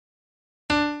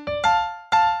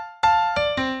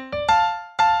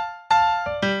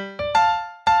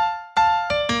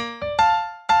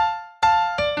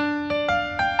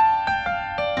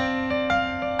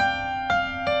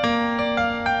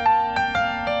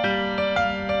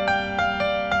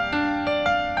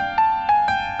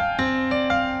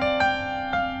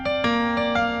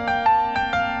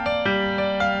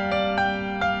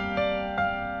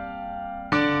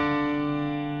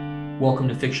Welcome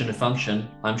to Fiction to Function.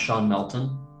 I'm Sean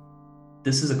Melton.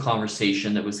 This is a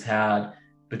conversation that was had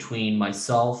between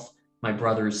myself, my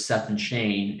brothers Seth and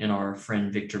Shane, and our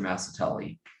friend Victor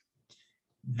Massatelli.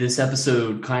 This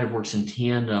episode kind of works in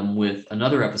tandem with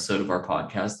another episode of our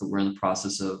podcast that we're in the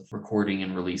process of recording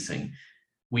and releasing.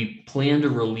 We plan to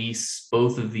release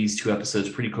both of these two episodes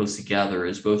pretty close together,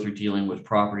 as both are dealing with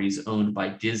properties owned by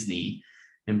Disney,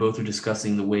 and both are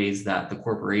discussing the ways that the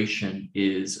corporation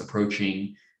is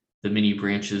approaching the many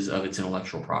branches of its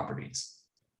intellectual properties.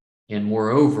 And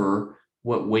moreover,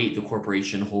 what weight the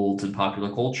corporation holds in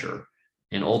popular culture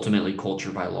and ultimately culture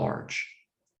by large.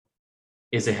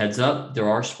 As a heads up, there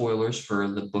are spoilers for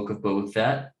the Book of Boba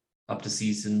Fett up to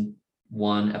season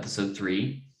 1, episode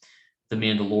 3, The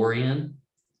Mandalorian,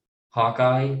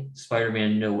 Hawkeye,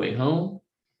 Spider-Man No Way Home,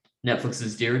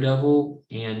 Netflix's Daredevil,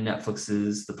 and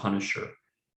Netflix's The Punisher.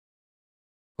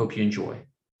 Hope you enjoy.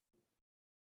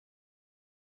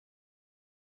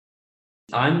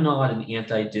 I'm not an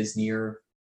anti-Disneyer.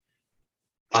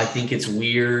 I think it's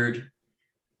weird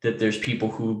that there's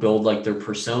people who build like their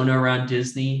persona around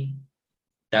Disney.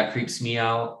 That creeps me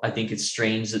out. I think it's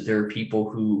strange that there are people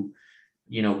who,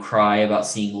 cry about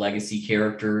seeing legacy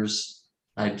characters.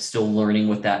 I'm still learning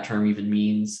what that term even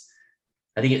means.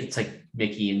 I think it's like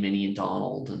Mickey and Minnie and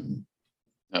Donald. And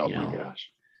my gosh.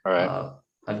 All right.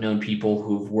 I've known people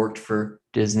who've worked for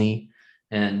Disney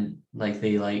and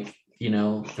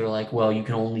they're like, well,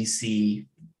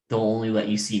 they'll only let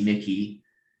you see Mickey,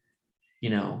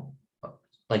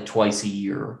 like twice a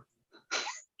year.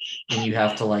 And you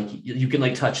have to you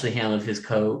can touch the hem of his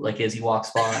coat, like as he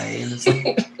walks by. And it's like,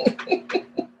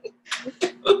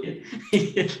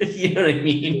 you know what I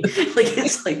mean?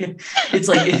 It's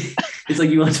like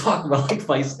you want to talk about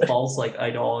false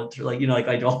idolatry,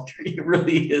 idolatry. It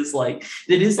really is it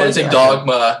is. It's like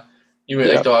Dogma. You mean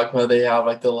like Dogma? They have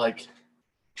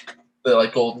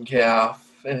the golden calf,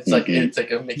 and it's like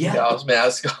a Mickey Mouse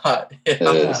mascot.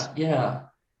 Yeah.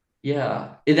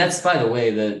 And that's, by the way,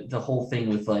 the whole thing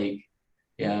with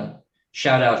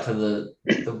shout out to the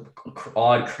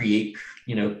odd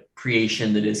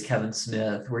creation that is Kevin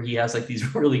Smith, where he has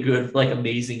these really good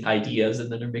amazing ideas,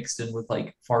 and then they're mixed in with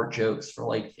fart jokes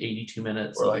for 82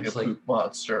 minutes, or a poop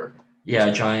monster. Yeah,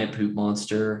 a giant poop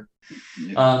monster.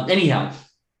 Anyhow,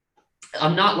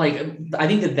 I'm not I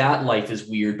think that life is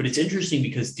weird, but it's interesting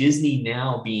because Disney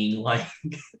now being I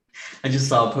just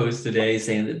saw a post today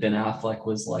saying that Ben Affleck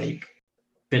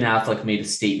made a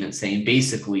statement saying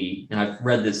basically, and I've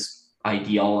read this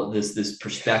this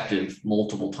perspective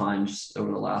multiple times over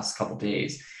the last couple of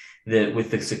days, that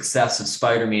with the success of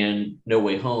Spider-Man No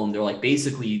Way Home, they're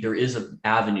basically there is an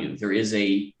avenue, there is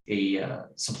a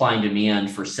supply and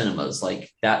demand for cinemas.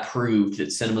 That proved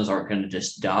that cinemas aren't going to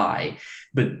just die,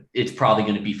 but it's probably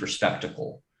going to be for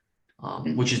spectacle.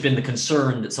 Which has been the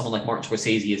concern that someone like Martin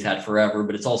Scorsese has had forever.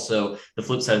 But it's also the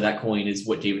flip side of that coin is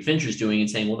what David Fincher is doing and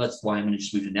saying, well, that's why I'm going to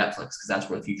just move to Netflix, because that's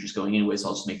where the future is going anyway. So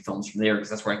I'll just make films from there, because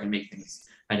that's where I can make things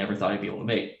I never thought I'd be able to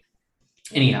make.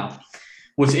 Anyhow,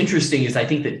 what's interesting is I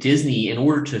think that Disney, in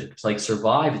order to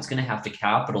survive, it's going to have to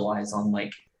capitalize on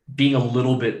being a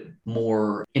little bit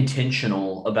more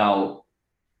intentional about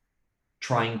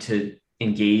trying to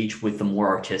engage with the more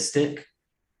artistic.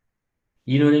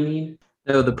 You know what I mean?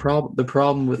 No, the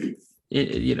problem with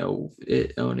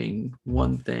it owning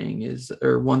one thing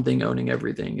one thing owning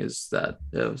everything is that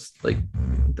it was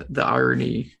the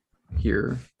irony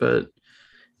here, but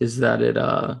is that it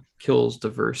kills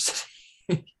diversity,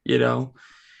 and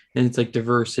it's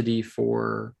diversity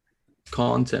for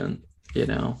content,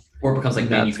 or it becomes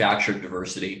manufactured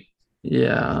diversity.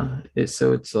 Yeah,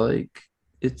 so it's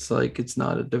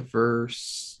not a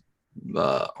diverse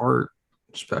art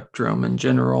spectrum in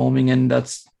general. And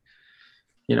that's,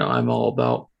 I'm all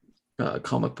about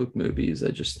comic book movies. I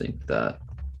just think that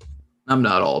I'm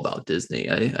not all about Disney.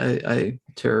 I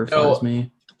terrifies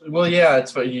me. Well, yeah,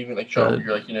 it's what you even Sean.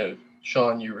 You're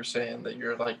Sean, you were saying that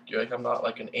you're I'm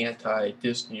not an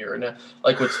anti-Disney or no.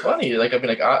 What's funny,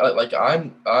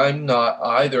 I'm not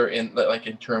either in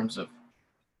in terms of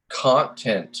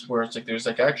content, where it's there's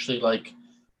actually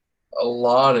a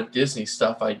lot of Disney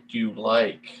stuff I do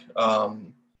like.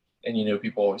 And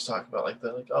people always talk about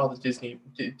the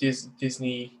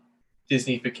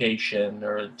Disneyfication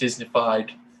or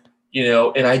Disneyfied,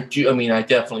 and I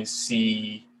definitely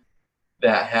see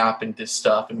that happen to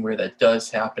stuff, and where that does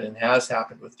happen and has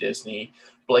happened with Disney.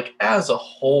 But as a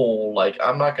whole,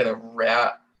 I'm not gonna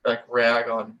rag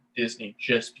on Disney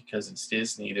just because it's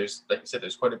Disney. There's, like I said,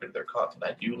 there's quite a bit of their content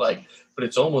I do like, but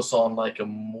it's almost on a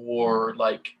more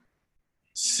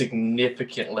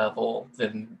significant level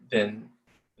than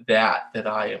that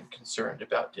I am concerned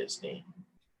about Disney.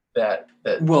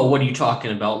 Well, what are you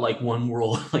talking about? Like One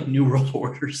World, like New World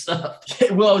Order stuff?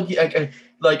 Well, yeah,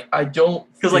 I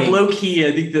don't Because like think, low key,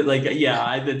 I think that like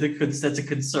that's a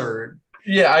concern.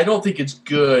 yeah, I don't think it's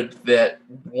good that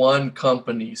one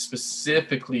company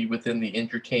specifically within the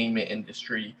entertainment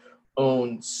industry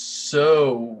owns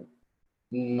so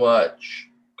much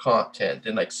content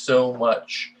and like so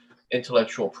much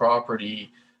intellectual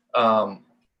property. Um,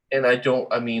 and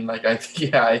I mean, like,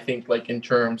 yeah, I think like in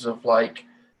terms of like,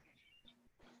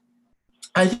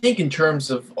 I think in terms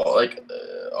of like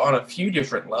on a few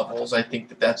different levels, I think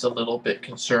that that's a little bit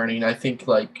concerning. I think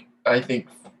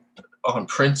on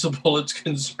principle it's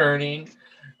concerning.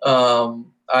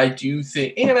 I do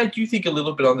think a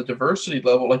little bit on the diversity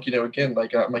level, like again,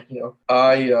 like I'm like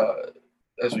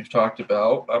as we've talked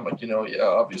about, I'm like yeah,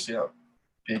 obviously I'm a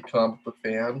big comic book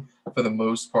fan for the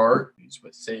most part,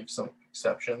 with save some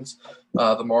exceptions.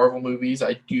 The Marvel movies,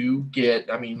 I do get.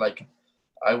 I mean, like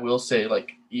I will say,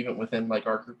 like, even within like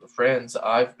our group of friends,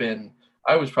 I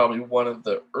was probably one of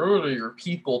the earlier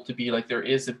people to be like, there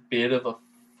is a bit of a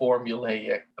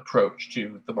formulaic approach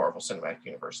to the Marvel Cinematic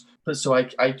Universe. But so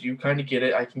I do kind of get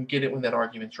it. I can get it when that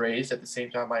argument's raised. At the same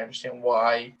time, I understand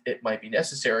why it might be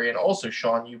necessary. And also,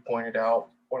 Sean, you pointed out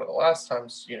one of the last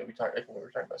times, we talked, like when we were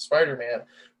talking about Spider-Man,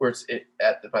 where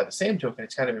by the same token,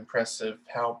 it's kind of impressive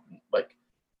how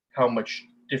much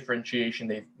differentiation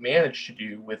they've managed to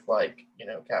do with like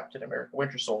Captain America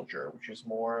Winter Soldier, which is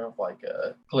more of like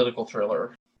a political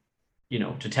thriller.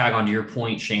 To tag on to your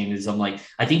point, Shane, is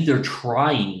I think they're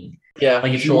trying. Yeah,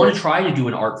 like if you want to try to do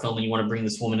an art film and you want to bring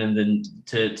this woman in, then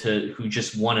to who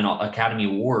just won an Academy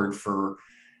Award for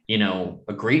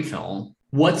a great film,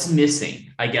 what's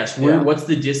missing? I guess what's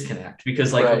the disconnect?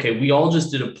 Because right. Okay, we all just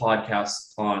did a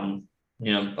podcast on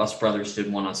us brothers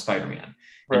did one on Spider-Man.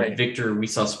 Right. And Victor, we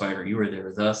saw Spider. You were there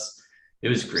with us. It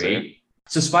was great.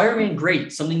 So Spider-Man,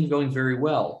 great. Something going very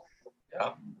well.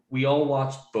 Yeah. We all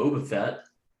watched Boba Fett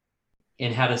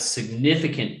and had a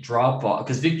significant drop off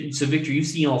because Victor, you've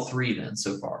seen all three then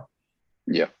so far.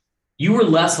 Yeah. You were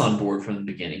less on board from the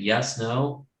beginning. Yes,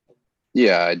 no?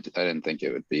 Yeah, I didn't think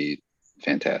it would be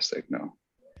fantastic. No.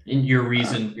 And your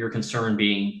reason, your concern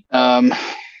being?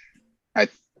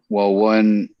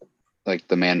 One, like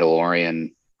The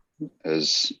Mandalorian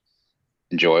is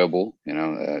enjoyable,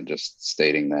 just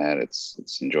stating that it's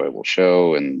an enjoyable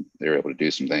show and they're able to do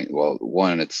some things. Well,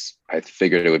 one, I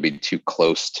figured it would be too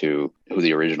close to who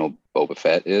the original Boba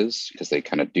Fett is because they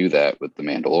kind of do that with the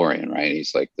Mandalorian, right?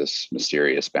 He's like this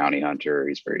mysterious bounty hunter.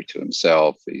 He's very to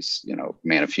himself. He's,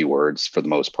 man of few words for the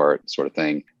most part, sort of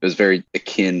thing. It was very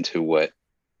akin to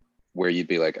where you'd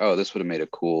be like, oh, this would have made a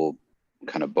cool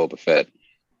kind of Boba Fett,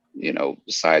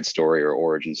 side story or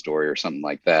origin story or something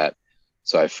like that.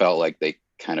 So I felt like they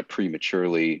kind of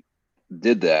prematurely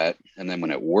did that. And then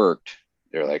when it worked,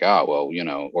 they're like, oh,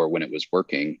 well, or when it was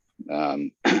working,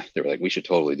 they were like, we should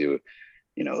totally do,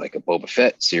 like a Boba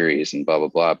Fett series and blah, blah,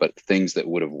 blah. But things that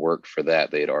would have worked for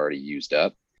that, they had already used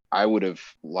up. I would have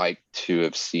liked to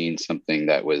have seen something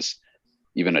that was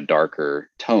even a darker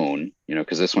tone,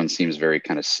 because this one seems very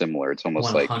kind of similar. It's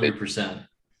almost 100%.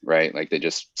 Right? Like they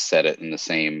just set it in the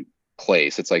same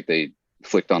place. It's like they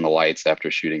flicked on the lights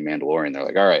after shooting Mandalorian. They're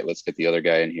like, all right, let's get the other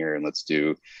guy in here and let's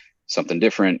do something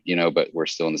different, but we're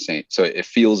still in the same. So it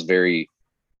feels very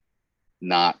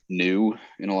not new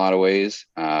in a lot of ways.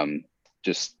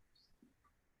 Just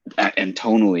and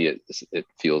tonally, it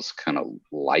feels kind of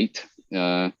light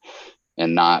and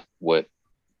not what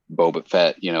Boba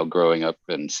Fett, growing up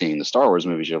and seeing the Star Wars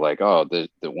movies, you're like, oh, the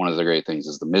one of the great things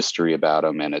is the mystery about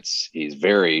him. And he's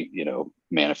very,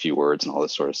 man of few words and all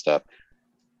this sort of stuff.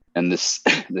 And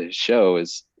the show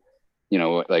is,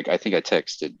 like, I think I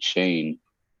texted Shane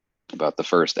about the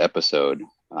first episode,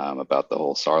 about the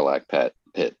whole Sarlacc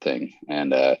pit thing.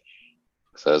 And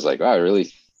so I was like, wow, I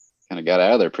really kind of got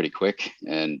out of there pretty quick.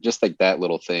 And just like that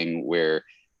little thing where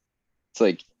it's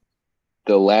like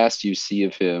the last you see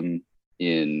of him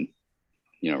in,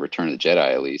 Return of the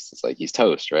Jedi, at least, it's like he's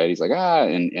toast, right? He's like,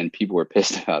 and people were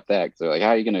pissed about that because they're like, how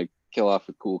are you going to kill off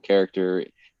a cool character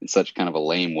in such kind of a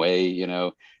lame way,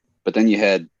 But then you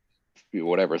had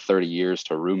 30 years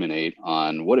to ruminate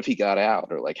on what if he got out,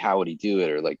 or like how would he do it,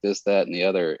 or like this, that, and the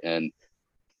other. And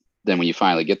then when you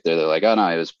finally get there, they're like, oh no,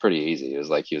 it was pretty easy. It was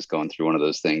like he was going through one of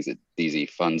those things at DZ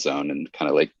Fun Zone and kind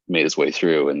of like made his way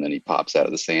through, and then he pops out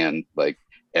of the sand like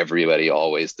everybody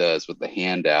always does with the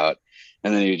hand out.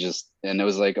 And then and it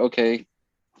was like, okay,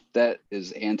 that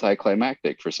is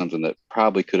anticlimactic for something that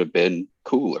probably could have been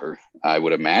cooler, I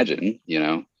would imagine,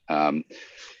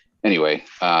 anyway,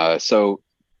 so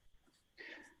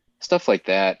stuff like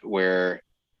that where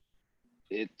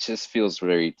it just feels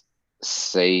very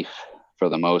safe for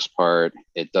the most part.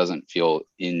 It doesn't feel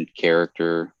in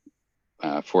character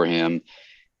for him.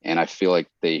 And I feel like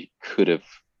they could have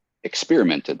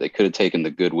experimented. They could have taken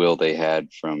the goodwill they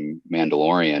had from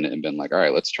Mandalorian and been like, all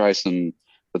right, let's try some,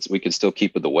 we could still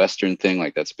keep with the Western thing.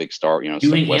 Like that's a big star,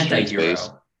 doing Western anti-hero.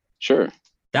 space. Sure.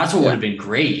 That's what would have been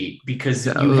great because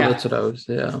you have. That's what I was.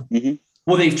 Yeah. Mm-hmm.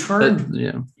 Well, they've turned.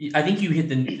 Yeah. I think you hit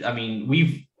the. I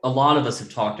mean, a lot of us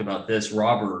have talked about this.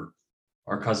 Robert,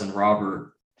 our cousin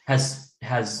Robert, has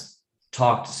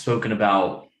spoken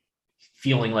about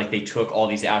feeling like they took all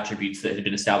these attributes that had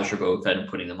been established for Boba Fett and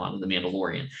putting them onto the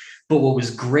Mandalorian. But what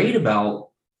was great about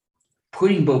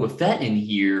putting Boba Fett in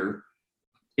here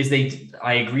is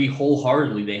I agree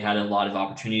wholeheartedly, they had a lot of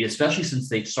opportunity, especially since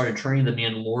they started turning the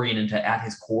Mandalorian into, at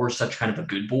his core, such kind of a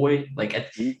good boy. Like,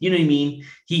 you know what I mean?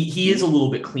 He is a little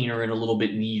bit cleaner and a little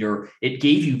bit neater. It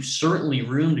gave you certainly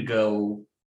room to go,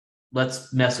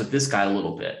 let's mess with this guy a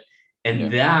little bit.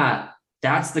 And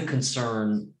that's the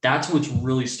concern. That's what's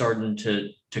really starting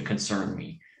to concern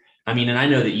me. I mean, and I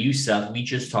know that you, Seth, we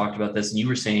just talked about this and you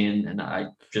were saying, and I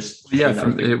just...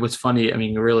 it was funny. I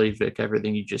mean, really, Vic,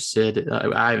 everything you just said,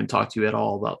 I haven't talked to you at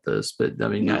all about this, but I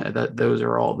mean, those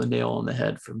are all the nail on the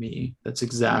head for me. That's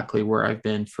exactly where I've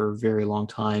been for a very long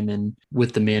time. And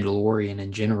with the Mandalorian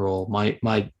in general,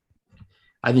 I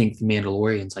think the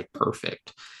Mandalorian's like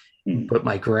perfect. But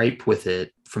my gripe with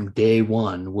it from day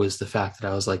one was the fact that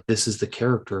I was like, this is the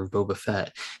character of Boba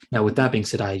Fett. Now, with that being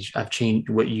said, I've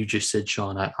changed what you just said,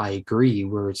 Sean. I agree,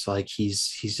 where it's like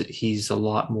he's a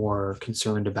lot more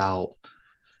concerned about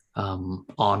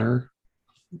honor,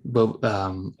 but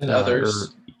in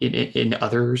others. In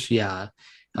others, yeah.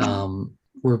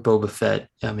 Where Boba Fett,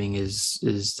 I mean,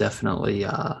 is definitely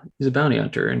he's a bounty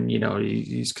hunter, and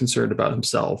he's concerned about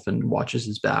himself and watches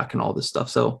his back and all this stuff.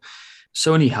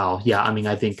 So anyhow, yeah, I mean,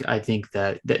 I think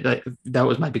that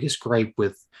was my biggest gripe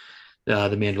with the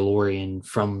Mandalorian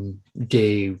from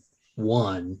day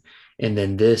one. And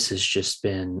then this has just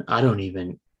been, I don't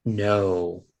even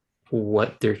know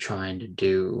what they're trying to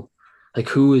do. Like,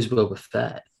 who is Boba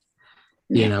Fett?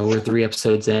 We're 3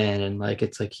 episodes in and like,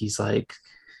 it's like, he's like,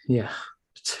 yeah,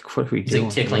 it's like, what are we doing?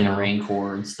 Like tickling a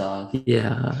Rancor and stuff.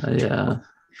 Yeah. Well,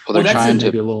 they're trying to,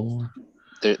 maybe a little more.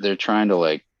 They're trying to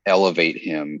like elevate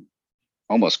him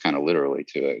almost kind of literally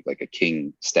to like a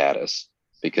king status,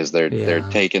 because they're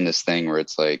taking this thing where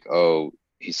it's like, oh,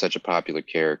 he's such a popular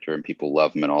character and people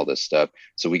love him and all this stuff.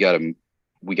 So we got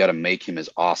to make him as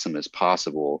awesome as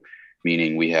possible,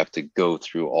 meaning we have to go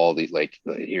through all these, like,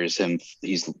 here's him.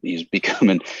 He's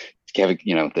becoming,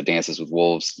 the Dances with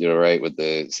Wolves, right, with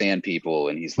the sand people,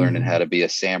 and he's learning how to be a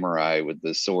samurai with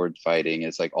the sword fighting.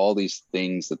 It's like all these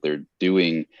things that they're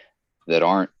doing that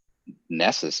aren't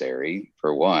necessary,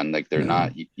 for one. Like, they're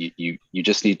not, you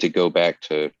just need to go back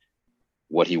to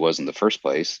what he was in the first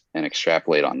place and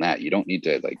extrapolate on that. You don't need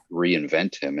to like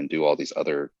reinvent him and do all these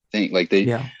other things. Like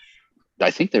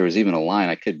I think there was even a line,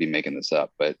 I could be making this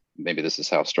up, but maybe this is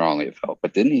how strongly it felt,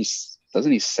 but doesn't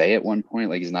he say at one point,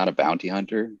 like, he's not a bounty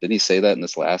hunter? Didn't he say that in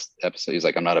this last episode? He's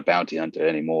like, I'm not a bounty hunter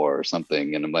anymore or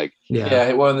something. And I'm like,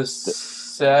 it was the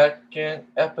second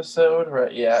episode,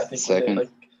 right? Yeah, I think second.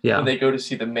 When they go to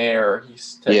see the mayor, he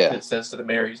says to the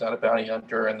mayor he's not a bounty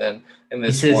hunter, and then in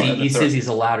this he says he's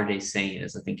a Latter-day Saint,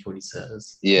 is I think what he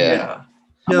says. Yeah.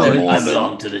 No, I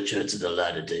belong to the Church of the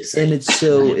Latter-day Saint. And it's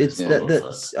so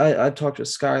that's I talked to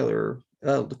Skylar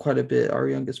quite a bit, our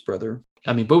youngest brother.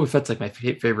 I mean, Boba Fett's like my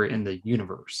favorite in the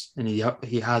universe, and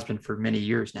he has been for many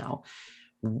years now.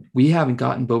 We haven't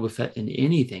gotten Boba Fett in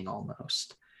anything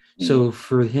almost. So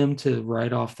for him to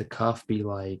right off the cuff be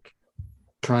like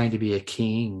trying to be a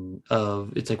king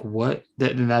of, it's like, what?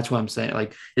 And that's what I'm saying.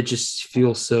 Like, it just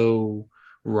feels so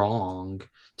wrong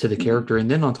to the character.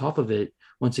 And then on top of it,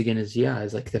 once again, is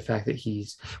like the fact that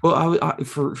he's, well,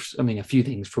 I mean, a few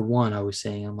things. For one, I was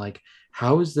saying, I'm like,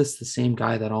 how is this the same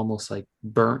guy that almost like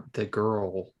burnt the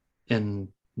girl in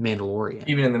Mandalorian?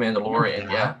 Even in the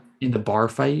Mandalorian, in the bar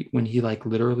fight, when he like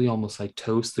literally almost like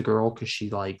toasts the girl because she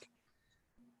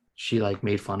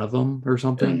made fun of him or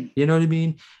something, you know what I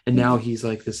mean? And now he's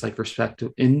like this like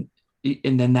respectful, and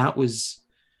then that was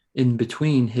in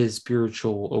between his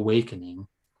spiritual awakening.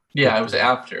 Yeah, it was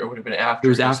after. It would have been after. It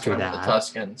was after that. The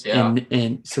Tuskens, yeah.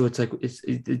 And so it's like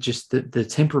it just the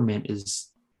temperament is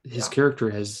his character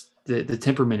has the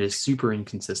temperament is super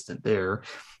inconsistent there.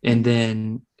 And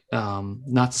then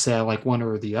not to say I like one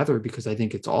or the other, because I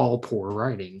think it's all poor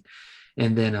writing.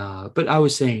 And then but I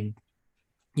was saying,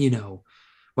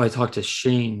 I talked to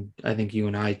Shane, I think you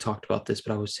and I talked about this,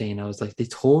 but I was like, they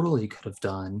totally could have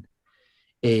done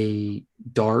a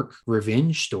dark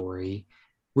revenge story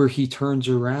where he turns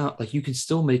around, like you can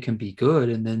still make him be good,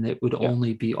 and then it would Yeah.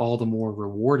 only be all the more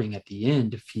rewarding at the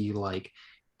end if he like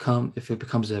if it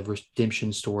becomes a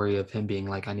redemption story of him being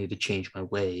like, I need to change my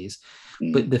ways.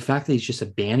 But the fact that he's just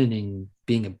abandoning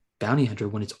being a bounty hunter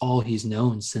when it's all he's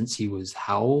known since he was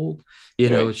how old,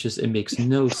 Right. it's just, it makes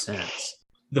no sense.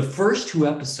 The first 2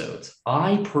 episodes,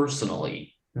 I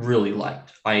personally really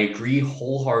liked. I agree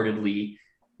wholeheartedly.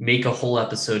 Make a whole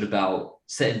episode about,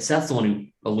 and Seth's the one who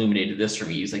illuminated this for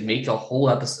me. He's like, make a whole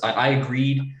episode. I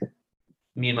agreed.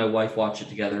 Me and my wife watched it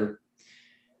together.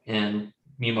 And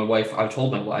me and my wife, I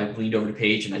told my wife, I leaned over to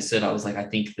Paige and I said, I was like,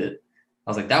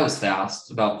 that was fast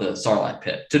about the Sarlacc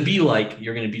pit. To be like,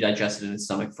 you're going to be digested in the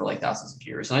stomach for like thousands of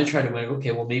years. And I tried to win,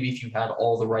 okay, well, maybe if you had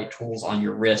all the right tools on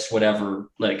your wrist, whatever,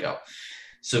 let it go.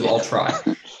 So I'll try.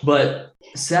 But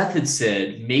Seth had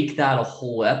said, make that a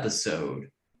whole episode,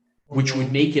 which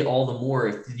would make it all the more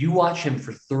if you watch him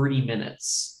for 30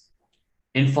 minutes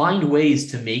and find ways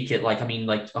to make it like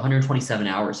 127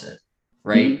 hours in,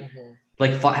 right? Mm-hmm.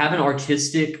 Like have an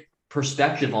artistic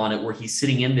perspective on it where he's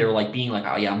sitting in there like being like,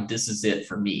 oh yeah, this is it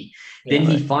for me. Yeah, then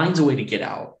he finds a way to get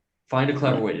out, find a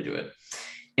clever way to do it,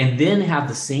 and then have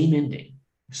the same ending.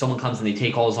 Someone comes and they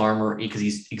take all his armor because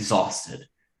he's exhausted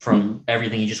from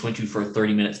everything he just went to for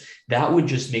 30 minutes. That would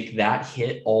just make that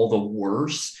hit all the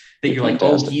worse that you're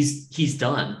Fantastic. like, oh, he's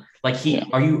done. Like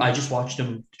I just watched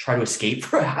him try to escape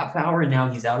for a half hour and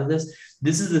now he's out of this.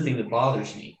 This is the thing that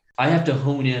bothers me. I have to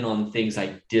hone in on things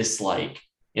I dislike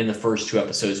in the first 2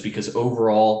 episodes because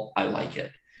overall I like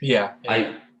it. Yeah.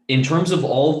 In terms of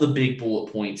all the big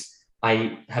bullet points,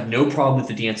 I have no problem with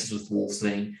the Dances with Wolves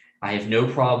thing. I have no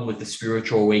problem with the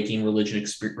spiritual awakening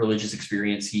religious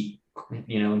experience he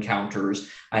encounters.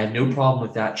 I have no problem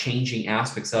with that changing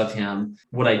aspects of him.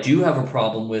 What I do have a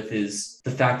problem with is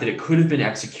the fact that it could have been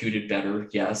executed better.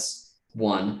 Yes.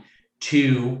 1.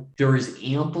 2, there is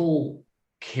ample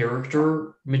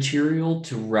character material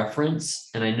to reference.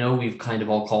 And I know we've kind of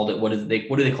all called it, what do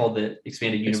they call the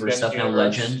expanded universe stuff now?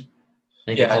 Legend.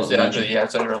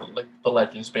 It's under like the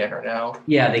Legends banner now.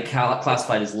 Yeah, they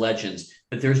classified as legends.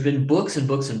 But there's been books and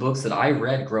books and books that I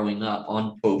read growing up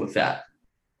on Boba Fett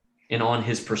and on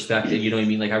his perspective. You know what I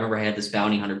mean? Like I remember I had this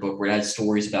bounty hunter book where it had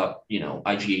stories about,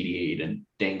 IG-88 and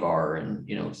Dengar and,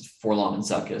 Forlom and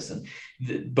Zuckuss, and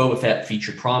Boba Fett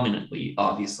featured prominently,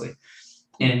 obviously.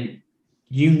 And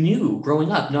you knew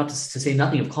growing up, not to say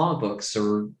nothing of comic books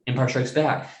or Empire Strikes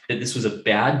Back, that this was a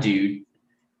bad dude,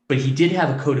 but he did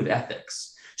have a code of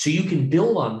ethics. So you can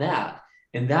build on that.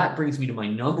 And that brings me to my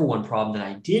number one problem that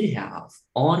I did have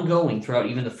ongoing throughout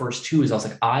even the first 2 is I was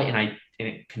like, and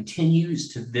it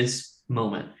continues to this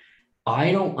moment.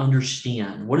 I don't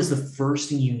understand. What is the first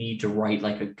thing you need to write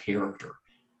like a character?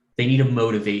 They need a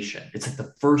motivation. It's like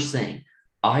the first thing.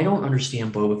 I don't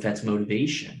understand Boba Fett's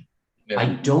motivation. Yeah. I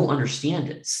don't understand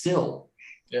it still.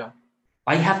 Yeah.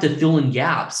 I have to fill in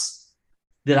gaps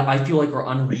that I feel like are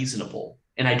unreasonable.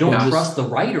 And I don't trust the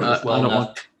writers well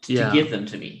enough to give them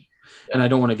to me. And I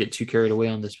don't want to get too carried away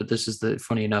on this, but this is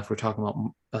funny enough, we're talking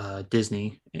about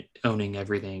Disney owning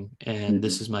everything. And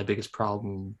this is my biggest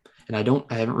problem. And I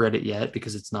haven't read it yet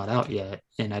because it's not out yet.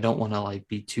 And I don't want to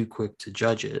be too quick to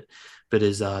judge it, but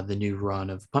is the new run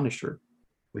of Punisher,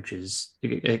 which is,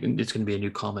 it's going to be a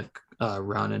new comic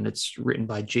run. And it's written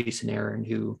by Jason Aaron,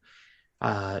 who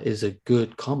is a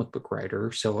good comic book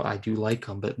writer. So I do like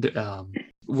him. But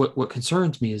what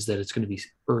concerns me is that it's going to be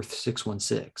Earth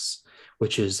 616.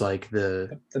 Which is like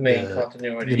the main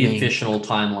continuity, the official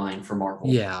timeline for Marvel.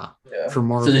 Yeah, for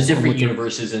Marvel. So there's different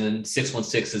universes, and then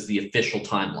 616 is the official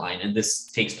timeline, and this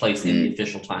takes place in the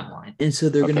official timeline. And so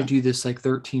they're going to do this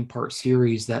 13-part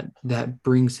series that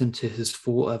brings him to his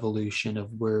full evolution of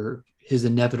where his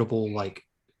inevitable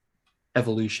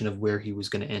evolution of where he was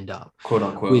going to end up, quote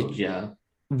unquote.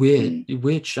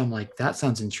 Which I'm like, that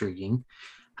sounds intriguing.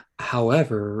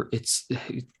 However,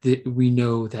 we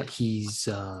know that he's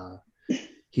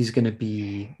going to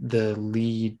be the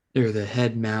lead or the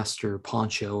headmaster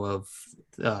Poncho of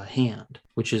Hand,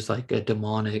 which is like a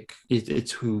demonic.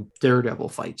 It's who Daredevil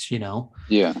fights,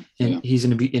 Yeah. And he's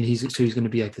going to be, and he's going to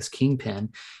be like this kingpin.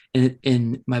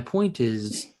 And my point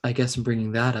is, I guess I'm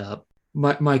bringing that up.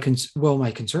 My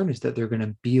concern is that they're going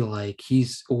to be like,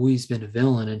 he's always been a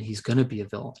villain and he's going to be a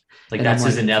villain. Like that's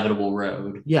his inevitable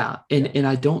road. Yeah. And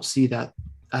I don't see that.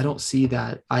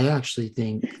 I actually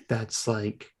think that's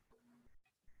like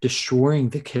destroying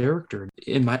the character.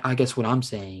 I guess what I'm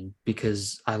saying,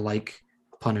 because I like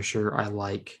Punisher, I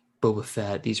like Boba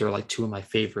Fett. These are like 2 of my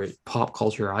favorite pop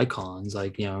culture icons,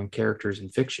 and characters in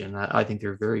fiction. I think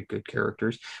they're very good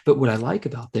characters. But what I like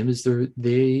about them is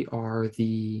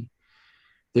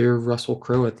they're Russell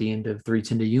Crowe at the end of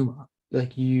 3:10 to Yuma.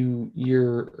 like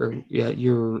you're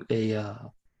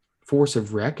a force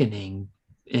of reckoning,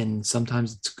 and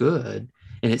sometimes it's good,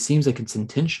 and it seems like it's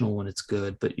intentional when it's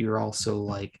good, but you're also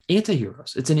like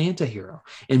anti-heroes. It's an anti-hero,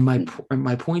 and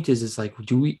my point is like,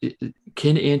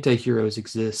 can anti-heroes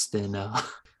exist in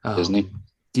Disney?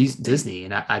 Disney?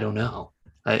 And I don't know.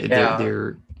 Yeah.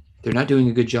 They're not doing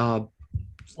a good job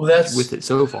with it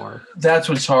so far. That's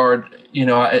what's hard,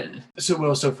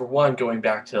 so for one, going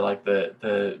back to like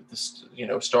the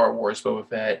Star Wars Boba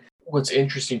Fett, what's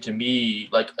interesting to me,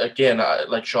 like again,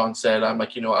 like Sean said, I'm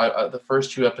like, I the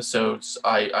first 2 episodes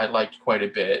I liked quite a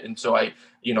bit, and so I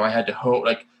had to hone,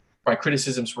 like my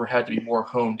criticisms had to be more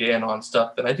honed in on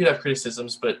stuff. And I did have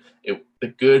criticisms, but the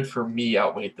good for me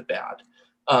outweighed the bad.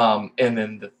 And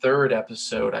then the 3rd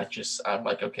episode, I'm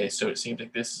like, okay, so it seems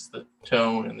like this is the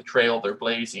tone and the trail they're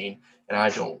blazing, and I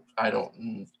don't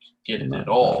get it at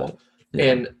all. Yeah.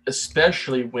 And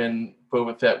especially when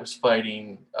Boba Fett was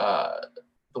fighting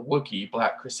the Wookiee,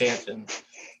 Black Chrysanthemum,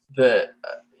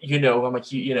 I'm like,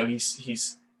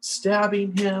 he's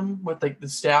stabbing him with like the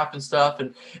staff and stuff,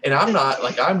 and I'm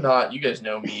not, you guys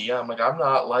know me, I'm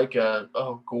not like a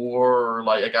gore or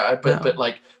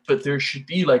but there should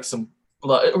be like some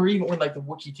blood, or even when like the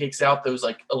Wookiee takes out those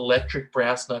like electric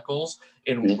brass knuckles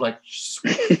and like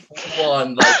full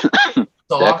on like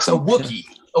socks, a Wookiee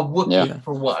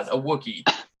for one, a Wookiee.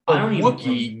 I don't even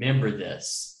remember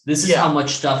this. This is how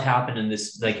much stuff happened in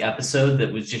this like episode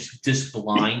that was just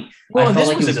blind. Well, I felt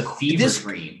like it was a fever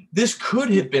dream. This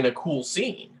could have been a cool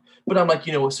scene, but I'm like,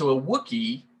 so a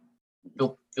Wookiee,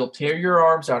 they'll tear your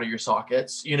arms out of your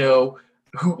sockets,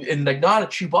 and like not a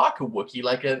Chewbacca Wookiee,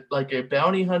 like a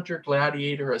bounty hunter,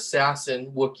 gladiator,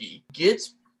 assassin Wookiee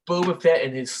gets Boba Fett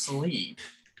in his sleeve,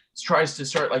 tries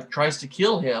to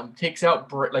kill him, takes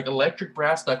out like electric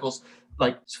brass knuckles,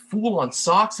 like full on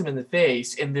socks him in the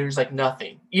face, and there's like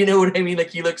nothing. You know what I mean?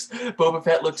 Like Boba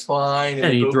Fett looks fine,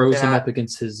 and he throws him up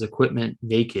against his equipment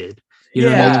naked.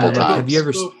 Multiple times. Have you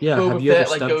ever stubbed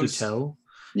your toe?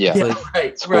 Yeah,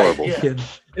 right. Horrible. Yeah.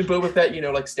 And Boba Fett,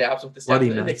 like stabs with the staff,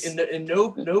 and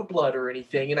no blood or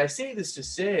anything. And I say this to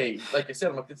say, like I said,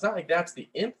 I'm like, it's not like that's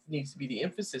needs to be the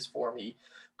emphasis for me,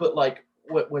 but like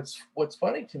what's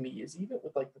funny to me is even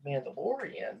with like the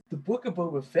Mandalorian, the Book of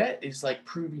Boba Fett is like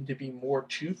proving to be more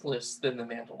toothless than the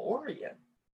Mandalorian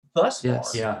thus far.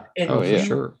 Yeah. And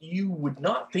you would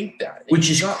not think that, which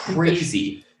is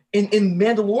crazy. And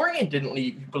Mandalorian didn't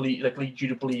lead you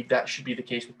to believe that should be the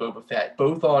case with Boba Fett.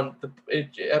 Both on the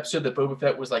episode that Boba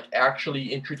Fett was like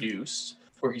actually introduced,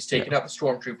 where he's taking out the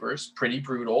stormtroopers, pretty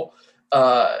brutal.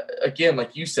 Again,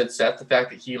 like you said, Seth, the fact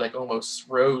that he like almost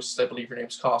roasts, I believe her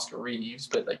name's Koska Reeves,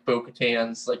 but like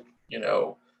Bo-Katan's like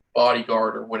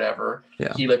bodyguard or whatever.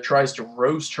 Yeah. He like tries to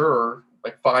roast her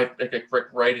like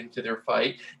right into their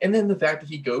fight, and then the fact that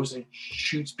he goes and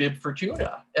shoots Bib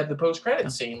Fortuna at the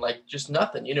post-credit scene, like just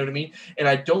nothing, you know what I mean? And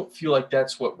I don't feel like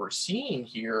that's what we're seeing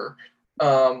here,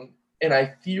 and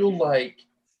I feel like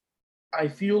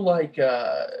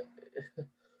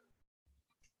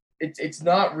it's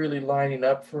not really lining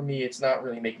up for me. It's not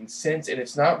really making sense, and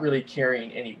it's not really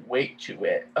carrying any weight to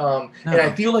it. And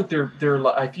I feel like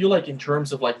I feel like in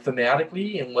terms of like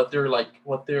thematically and what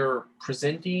they're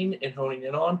presenting and honing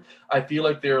in on, I feel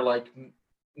like they're like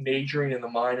majoring in the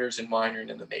minors and minoring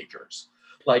in the majors.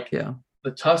 Like the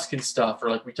Tusken stuff,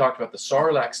 or like we talked about the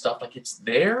Sarlacc stuff, like it's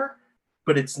there,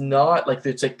 but it's not like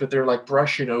but they're like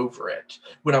brushing over it.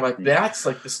 When I'm like, that's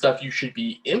like the stuff you should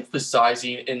be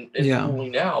emphasizing and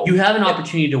pulling out. You have an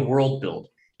opportunity to world build.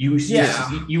 You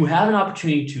have an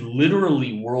opportunity to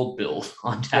literally world build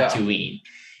on Tatooine.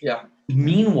 Yeah.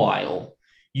 Meanwhile,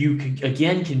 you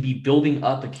can be building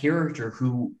up a character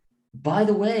who, by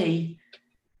the way,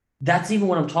 that's even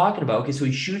what I'm talking about. Okay, so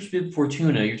he shoots Bib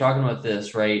Fortuna. You're talking about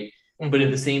this, right? Mm-hmm. But at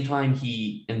the same time,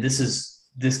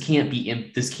 this can't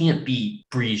be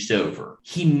breezed over.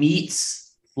 He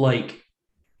meets like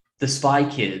the Spy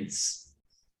Kids,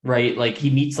 right? Like he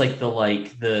meets like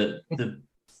the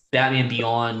Batman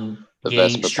Beyond the gang,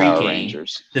 Vespa street Power gang,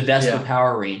 Rangers. The Vespa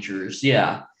Power Rangers,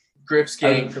 yeah. Griff's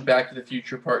gang from Back to the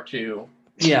Future Part 2.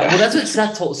 Yeah, well, that's what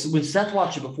Seth told. When Seth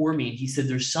watched it before me, he said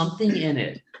there's something in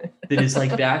it that is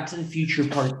like Back to the Future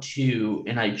Part 2,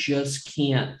 and I just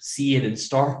can't see it in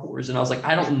Star Wars. And I was like,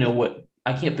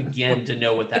 I can't begin to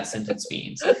know what that sentence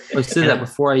means. I said that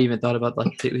before I even thought about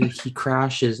like he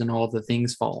crashes and all the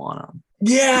things fall on him.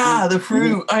 Yeah, the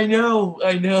fruit. I know.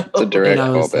 It's a direct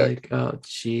callback. Like, oh,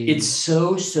 gee, it's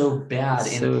so bad.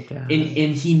 So bad.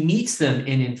 And he meets them,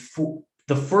 and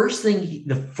the first thing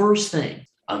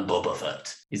I'm Boba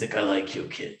Fett. He's like, I like your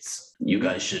kids. You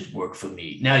guys should work for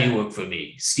me. Now you work for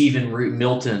me.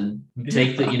 Milton,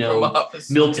 take the,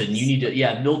 Milton, you need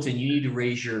to, Milton, you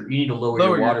need to lower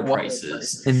your water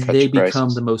prices. And Cut they your become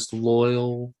prices. the most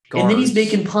loyal And then he's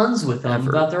guards making puns with them ever.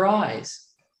 about their eyes.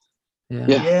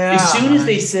 Yeah. As soon as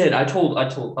they said, I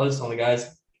was telling the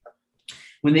guys,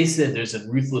 when they said there's a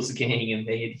ruthless gang and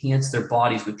they enhance their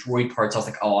bodies with droid parts, I was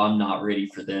like, oh, I'm not ready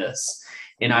for this.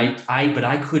 And but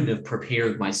I couldn't have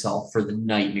prepared myself for the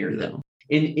nightmare that.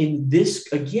 In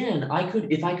this again,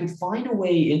 if I could find a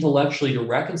way intellectually to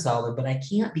reconcile them, but I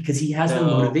can't because he has no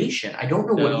motivation. I don't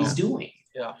know what he's doing.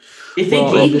 Yeah. If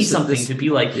they gave me something to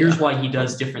be like, here's why he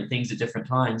does different things at different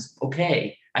times.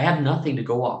 Okay, I have nothing to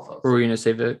go off of. What were you gonna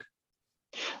say, Vic?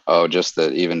 Oh, just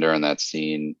that even during that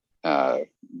scene,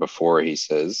 before he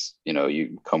says,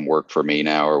 you come work for me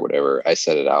now or whatever, I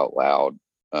said it out loud.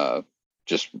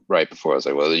 Just right before I was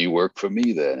like, well, you work for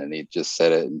me then. And he just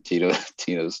said it, and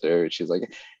Tina's there. She's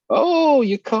like, oh,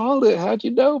 you called it. How'd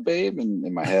you know, babe? And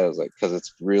in my head, I was like, because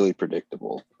it's really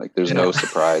predictable. Like there's no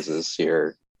surprises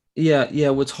here. Yeah.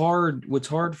 What's hard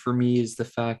for me is the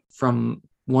fact from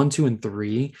 1, 2, and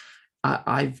 3,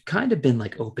 I've kind of been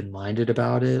like open-minded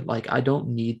about it. Like I don't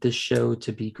need this show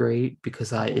to be great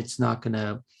because it's not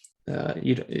gonna,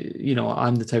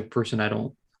 I'm the type of person I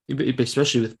don't,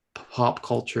 especially with pop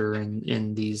culture and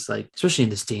in these like, especially in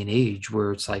this day and age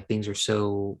where it's like things are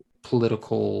so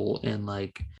political and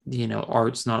like,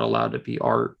 art's not allowed to be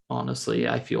art. Honestly,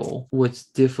 I feel what's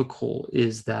difficult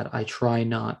is that I try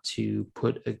not to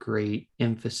put a great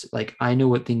emphasis. Like I know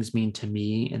what things mean to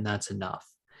me and that's enough.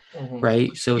 Mm-hmm.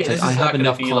 Right. So it's like I have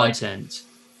enough content.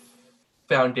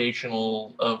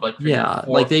 Foundational of like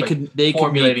they could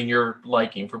formulating your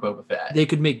liking for Boba Fett. They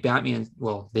could make Batman,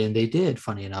 well then they did,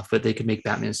 funny enough, but they could make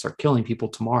Batman start killing people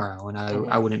tomorrow and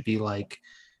I wouldn't be like,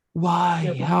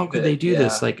 why? How could they do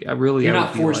this? Like you're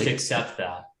not forced to accept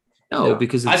that. No,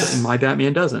 because my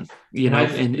Batman doesn't,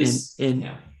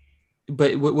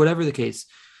 but whatever the case.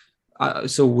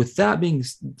 So with that being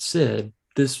said,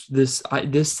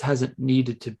 this hasn't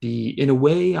needed to be, in a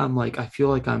way. I'm like, I feel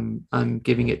like I'm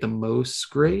giving it the most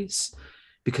grace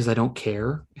because I don't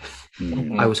care.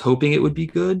 Mm-hmm. I was hoping it would be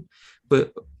good,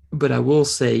 but I will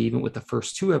say, even with the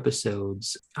first 2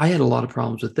 episodes, I had a lot of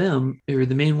problems with them. Or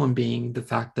the main one being the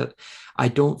fact that I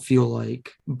don't feel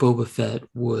like Boba Fett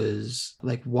was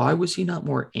like, why was he not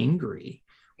more angry?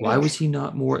 Why was he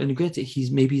not more? And granted,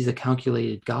 he's a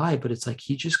calculated guy, but it's like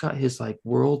he just got his like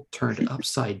world turned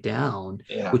upside down.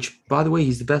 Yeah. Which, by the way,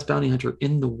 he's the best bounty hunter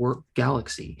in the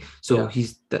galaxy. So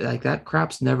he's like, that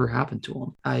crap's never happened to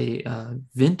him. I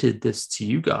vented this to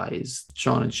you guys,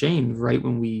 Sean and Shane, right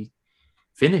when we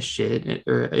finished it,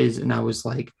 and I was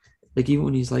like even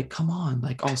when he's like, come on,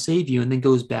 like I'll save you, and then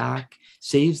goes back,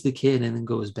 saves the kid, and then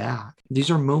goes back. These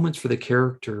are moments for the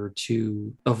character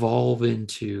to evolve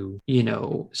into,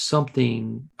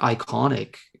 something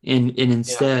iconic. And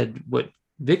instead, what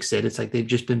Vic said, it's like they've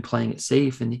just been playing it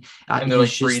safe, and he's like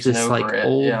just this like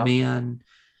old man.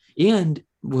 And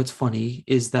what's funny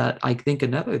is that I think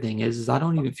another thing is I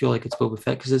don't even feel like it's Boba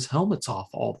Fett because his helmet's off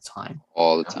all the time.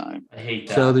 All the time. I hate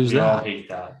that. So there's we that. All hate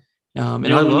that.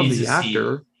 And I love the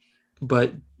actor.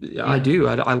 But I do.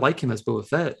 I like him as Boba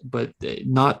Fett, but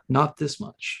not this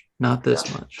much. Not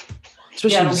this much.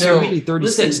 Especially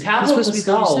 36. Listen, Pablo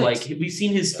Pascal, like we've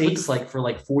seen his face like for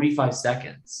like 45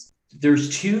 seconds.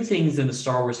 There's 2 things in the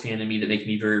Star Wars fan in me that make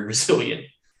me very resilient.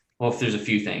 Well, if there's a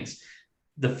few things.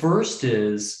 The first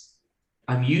is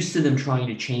I'm used to them trying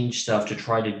to change stuff to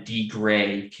try to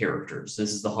de-gray characters.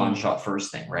 This is the Han shot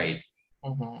first thing, right?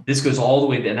 Mm-hmm. This goes all the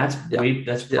way, and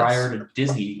that's prior to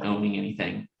Disney owning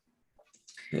anything.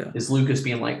 Yeah. Is Lucas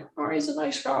being like, oh, he's a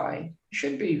nice guy. He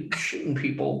shouldn't be shooting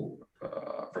people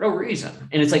for no reason.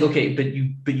 And it's like, okay, but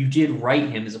you did write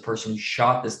him as a person who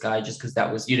shot this guy just because that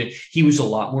was, he was a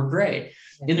lot more gray.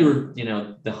 Mm-hmm. And there were,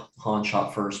 the Han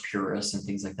shot first purists and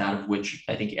things like that, of which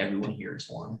I think everyone here is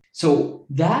one. So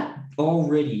that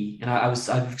already, and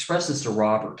I've expressed this to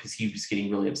Robert because he was getting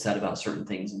really upset about certain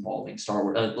things involving Star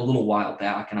Wars a little while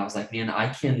back. And I was like, man,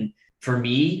 for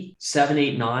me, 7,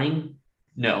 8, 9,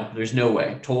 no, there's no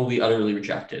way. Totally, utterly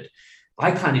rejected.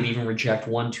 I kind of even reject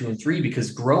 1, 2, and 3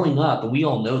 because growing up, and we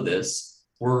all know this,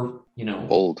 we're,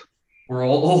 old. We're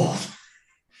all old.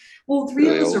 Well, 3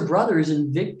 of us are brothers,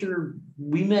 and Victor,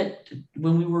 we met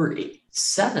when we were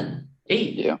 7,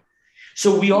 8. Yeah.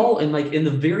 So we all, and like in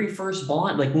the very first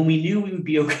Bond, like when we knew we would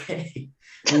be okay,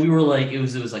 when we were like, it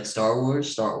was like Star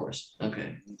Wars.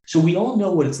 Okay. So we all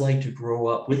know what it's like to grow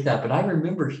up with that. But I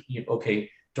remember,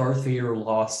 Darth Vader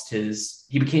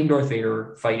he became Darth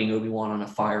Vader fighting Obi-Wan on a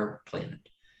fire planet.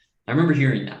 I remember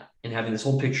hearing that. and having this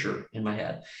whole picture in my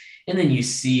head. And then you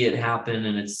see it happen,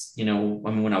 and it's, I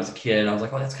mean, when I was a kid, I was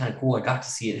like, oh, that's kind of cool. I got to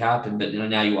see it happen. But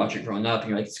now you watch it growing up, and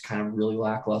you're like, it's kind of really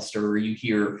lackluster. Or you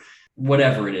hear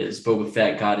whatever it is, Boba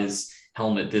Fett got his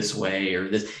helmet this way or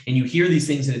this, and you hear these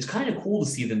things, and it's kind of cool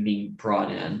to see them being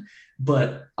brought in.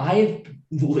 But I've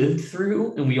lived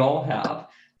through, and we all have,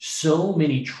 so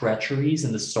many treacheries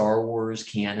in the Star Wars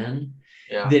canon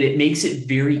that it makes it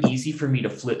very easy for me to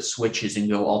flip switches and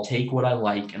go, I'll take what I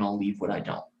like and I'll leave what I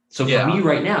don't. So for me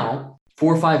right now,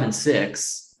 4, 5, and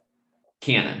 6,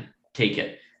 canon, take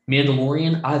it.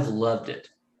 Mandalorian, I've loved it.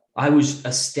 I was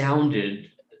astounded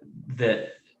that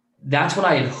that's what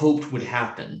I had hoped would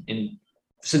happen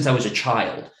since I was a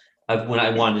child, when I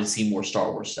wanted to see more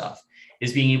Star Wars stuff,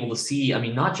 is being able to see, I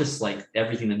mean, not just like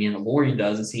everything the Mandalorian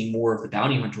does and seeing more of the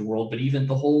bounty hunter world, but even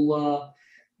the whole,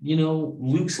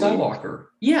 Luke Skywalker.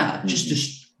 Yeah,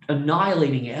 just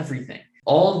annihilating everything.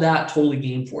 All of that, totally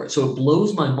game for it. So it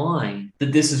blows my mind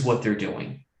that this is what they're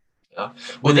doing. Yeah.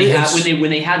 When they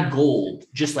had gold,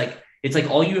 just like, it's like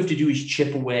all you have to do is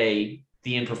chip away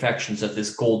the imperfections of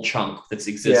this gold chunk that's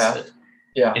existed.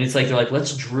 Yeah. And it's like, they're like,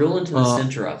 let's drill into the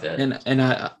center of it. And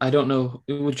I don't know,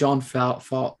 with John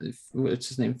what's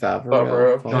his name?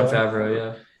 Favreau. Jon Favreau,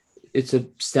 yeah. It's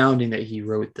astounding that he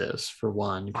wrote this, for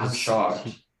one. I'm shocked.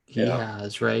 He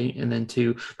has, right? And then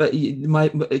two, but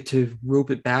to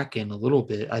rope it back in a little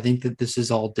bit, I think that this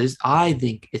is all Disney. I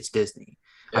think it's Disney.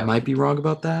 I might be wrong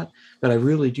about that, but I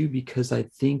really do, because I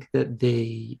think that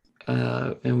they,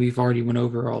 and we've already went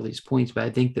over all these points, but I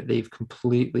think that they've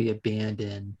completely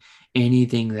abandoned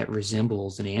anything that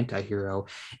resembles an anti-hero.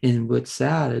 And what's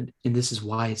sad, and this is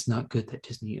why it's not good that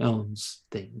Disney owns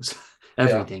things,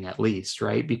 everything at least,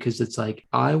 right? Because it's like,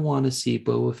 I want to see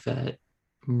Boba Fett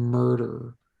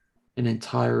murder an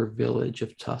entire village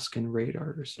of Tusken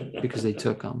Raiders because they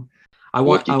took them. I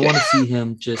want to see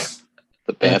him just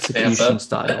execution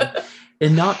style.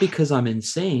 And not because I'm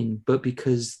insane, but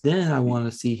because then I want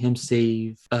to see him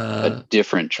save a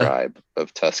different tribe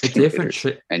of Tusken Raiders.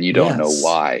 And you don't know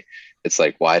why. It's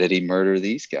like, why did he murder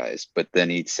these guys? But then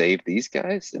he saved these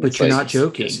guys. And but you're not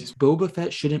joking. Boba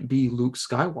Fett shouldn't be Luke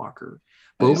Skywalker.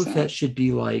 Boba Fett should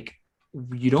be like,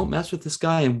 you don't mess with this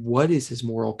guy, and what is his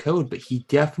moral code? But he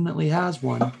definitely has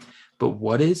one. But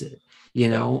what is it?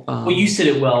 Well, you said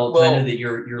it well. I know that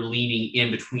you're leaning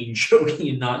in between joking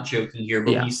and not joking here.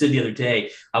 But you said the other day,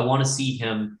 I want to see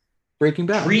him Breaking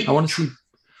Bad. I want to see.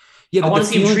 Yeah, I want to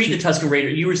see him treat the Tusken Raider.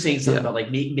 You were saying something about like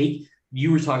make.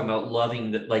 You were talking about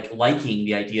liking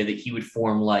the idea that he would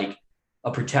form like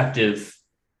a protective.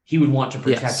 He would want to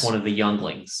protect one of the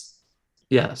younglings.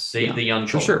 Yes, the young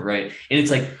children, right? And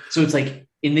it's like,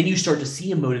 and then you start to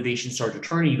see a motivation start to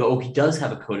turn, and you go, oh, he does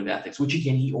have a code of ethics, which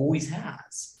again, he always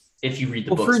has. If you read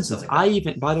the books. For instance,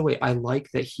 by the way, I like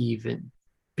that he even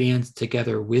bands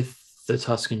together with the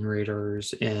Tusken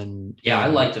Raiders, and I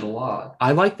liked it a lot.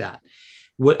 I like that.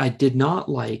 What I did not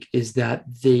like is that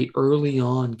they early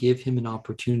on give him an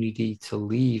opportunity to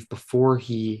leave before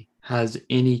he has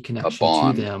any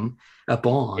connection to them, a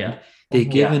bond. Yeah. They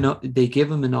give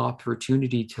him an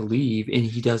opportunity to leave, and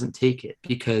he doesn't take it.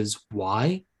 Because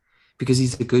why? Because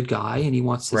he's a good guy, and he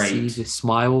wants to see the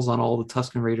smiles on all the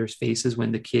Tusken Raiders' faces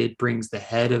when the kid brings the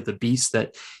head of the beast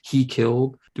that he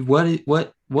killed. What?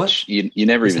 You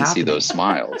never even see those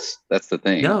smiles. That's the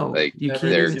thing. No, like, you can't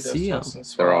even see them.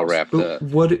 They're all wrapped up.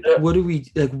 What do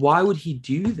we like? Why would he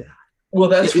do that? Well,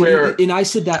 that's where. And I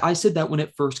said that when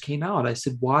it first came out. I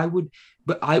said, why would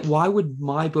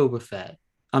my Boba Fett?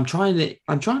 I'm trying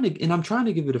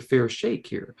to give it a fair shake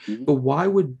here. Mm-hmm. But why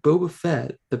would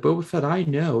the Boba Fett I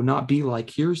know, not be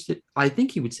like, I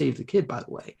think he would save the kid, by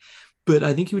the way. But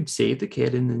I think he would save the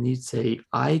kid, and then he'd say,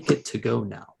 I get to go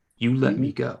now. You let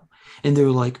me go. And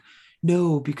they're like,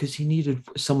 no, because he needed,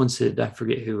 someone said, I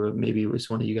forget who, or maybe it was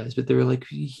one of you guys, but they were like,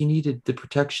 he needed the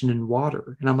protection and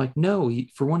water. And I'm like, no,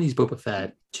 for one, he's Boba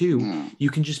Fett. Two, you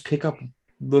can just pick up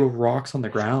little rocks on the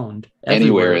ground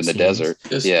anywhere in the desert.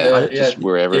 Just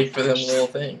wherever. Dig for them little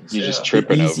things. You're just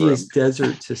tripping over them. The easiest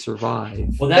desert to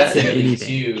survive. Well, that's it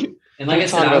too. And like I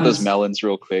said, about those melons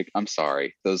real quick. I'm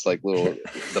sorry, those like little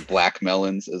the black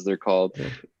melons as they're called.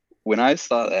 When I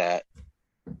saw that,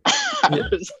 I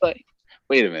was like,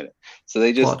 wait a minute. So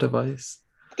they just device.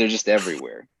 They're just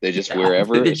everywhere. They just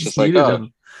wherever. It's just like, oh,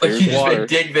 like you just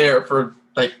dig there for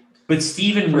like. But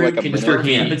Stephen Root can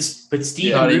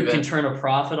turn a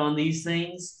profit on these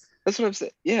things. That's what I'm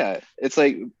saying. Yeah, it's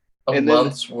like a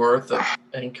month's worth of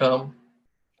income.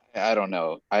 I don't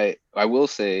know. I will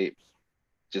say,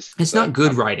 just it's not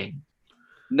good writing.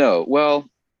 No, well,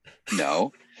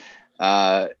 no.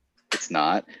 It's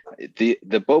not. The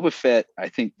Boba Fett, I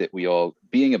think that we all,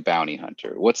 being a bounty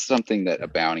hunter, what's something that a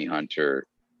bounty hunter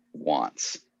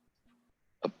wants?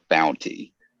 A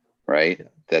bounty, right?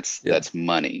 Yeah. That's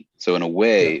money. So in a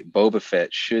way, Boba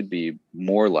Fett should be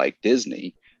more like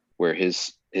Disney, where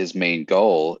his main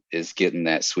goal is getting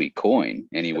that sweet coin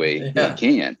any way he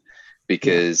can,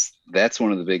 because that's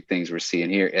one of the big things we're seeing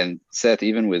here. And Seth,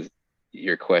 even with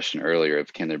your question earlier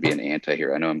of can there be an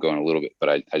anti-hero, I know I'm going a little bit, but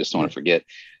I just don't want to forget.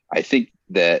 I think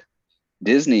that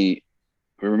Disney,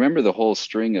 remember the whole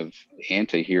string of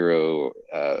anti-hero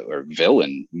or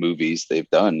villain movies they've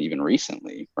done even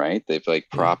recently, right? They've like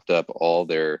propped up all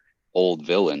their old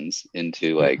villains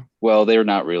into like, well, they're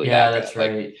not really that that's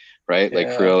bad. right. Like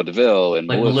Cruella de Vil and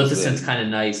like Maleficent's kind of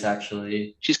nice,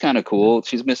 actually. She's kind of cool.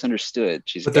 She's misunderstood.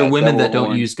 But they're women that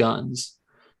don't use guns.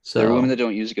 So they're women that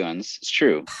don't use guns. It's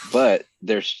true, but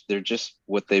they're just,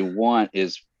 what they want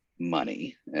is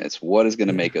money. It's what is going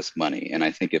to make us money. And I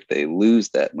think if they lose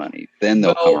that money, then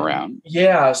they'll come around.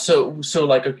 Yeah. So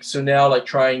now like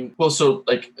trying, so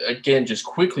like, again, just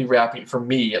quickly wrapping, for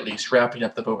me at least, wrapping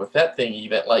up the Boba Fett thing,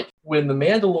 even like when The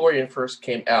Mandalorian first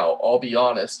came out, I'll be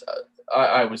honest,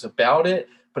 I was about it,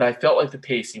 but I felt like the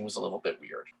pacing was a little bit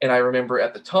weird. And I remember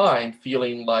at the time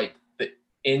feeling like the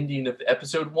ending of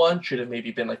episode 1 should have maybe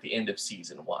been like the end of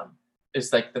season 1.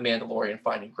 It's like the Mandalorian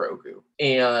finding Grogu.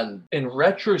 And in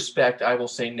retrospect, I will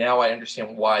say now I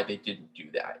understand why they didn't do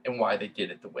that and why they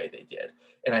did it the way they did.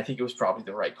 And I think it was probably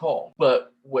the right call.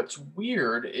 But what's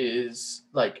weird is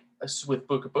like with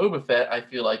Book of Boba Fett, I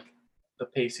feel like the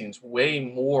pacing's way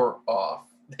more off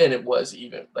than it was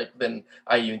even like than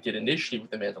I even did initially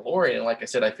with the Mandalorian. And like I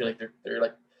said, I feel like they're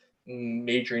like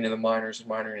majoring in the minors and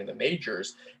minoring in the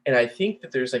majors. And I think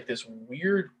that there's like this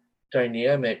weird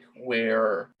dynamic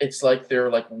where it's like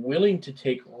they're like willing to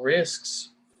take risks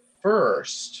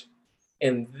first,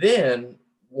 and then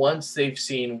once they've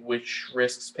seen which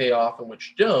risks pay off and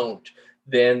which don't,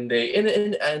 then they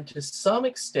and to some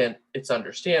extent it's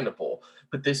understandable,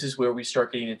 but this is where we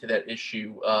start getting into that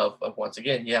issue of once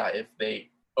again, if they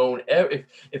own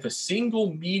if a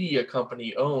single media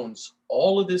company owns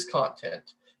all of this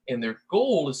content and their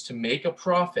goal is to make a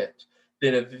profit,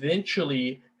 then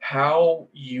eventually how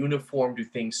uniform do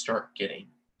things start getting?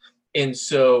 And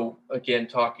so again,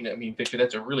 Victor,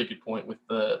 that's a really good point with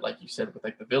the, like you said, with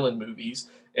like the villain movies.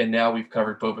 And now we've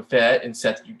covered Boba Fett, and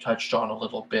Seth, you touched on a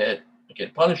little bit,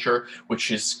 again, Punisher, which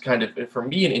is kind of, for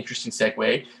me, an interesting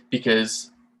segue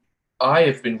because I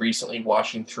have been recently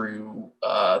watching through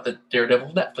the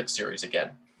Daredevil Netflix series again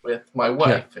with my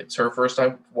wife. Yeah. It's her first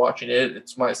time watching it.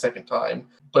 It's my second time.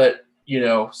 But,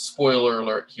 spoiler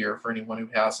alert here for anyone who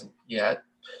hasn't yet.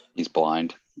 He's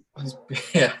blind.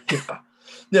 Yeah.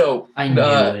 No. I knew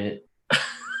it.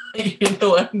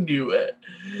 I knew it.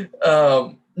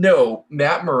 No,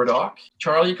 Matt Murdock,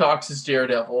 Charlie Cox's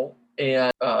Daredevil,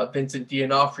 and Vincent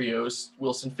D'Onofrio's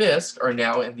Wilson Fisk are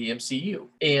now in the MCU.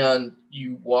 And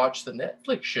you watch the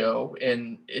Netflix show,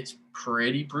 and it's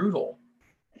pretty brutal.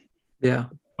 Yeah.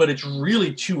 But it's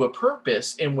really to a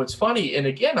purpose. And what's funny, and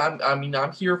again,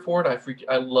 I'm here for it.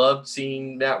 I loved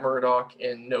seeing Matt Murdock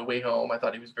in No Way Home. I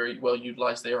thought he was very well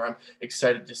utilized there. I'm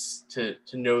excited to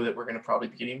know that we're going to probably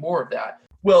be getting more of that.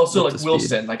 Well, so like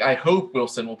Wilson, like I hope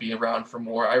Wilson will be around for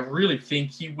more. I really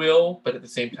think he will, but at the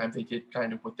same time, they did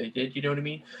kind of what they did. You know what I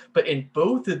mean? But in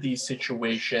both of these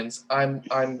situations, I'm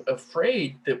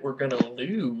afraid that we're going to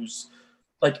lose.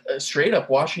 Like straight up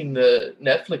watching the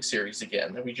Netflix series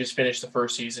again. And we just finished the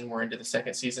first season. We're into the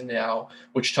second season now,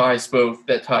 which ties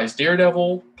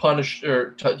Daredevil,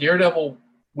 Daredevil,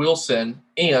 Wilson,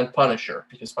 and Punisher,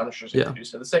 because Punisher's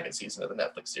introduced in the second season of the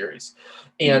Netflix series.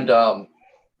 And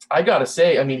I gotta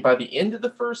say, by the end of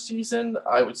the first season,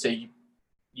 I would say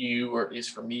you, or at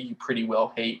least for me, you pretty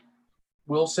well hate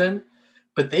Wilson.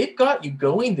 But they've got you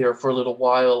going there for a little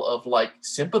while of like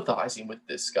sympathizing with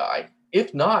this guy.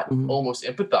 If not almost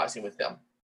empathizing with them,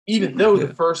 even though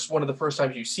one of the first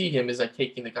times you see him is like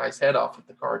taking the guy's head off with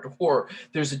the car door.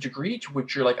 There's a degree to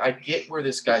which you're like, I get where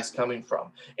this guy's coming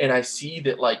from, and I see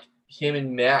that like him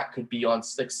and Matt could be on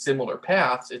like similar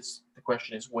paths. The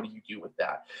question is, what do you do with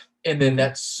that? And then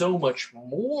that's so much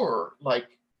more like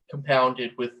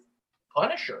compounded with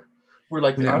Punisher. We're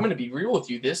like, I'm going to be real with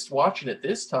you. Watching it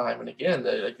this time, and again,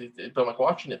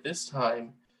 watching it this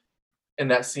time. And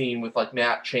that scene with like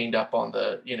Matt chained up on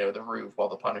the the roof while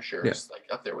the Punisher is like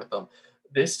up there with them.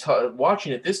 This time,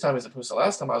 watching it this time as opposed to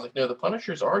last time, I was like, no, the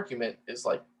Punisher's argument is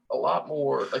like a lot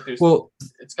more like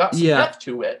it's got some depth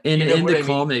to it. And in the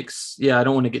comics, I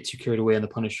don't want to get too carried away on the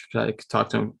Punisher. I could talk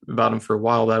to him about him for a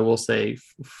while, but I will say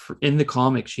in the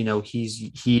comics, he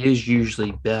is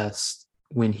usually best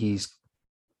when he's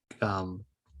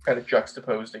kind of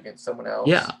juxtaposed against someone else.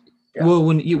 Yeah. Yeah. Well,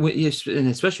 when you and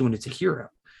especially when it's a hero,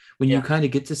 when you Yeah. kind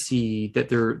of get to see that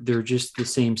they're just the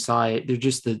same side, they're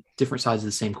just the different sides of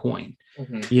the same coin.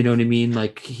 Mhm. You know what I mean?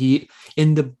 Like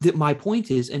my point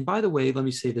is, and by the way, let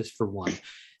me say this for one.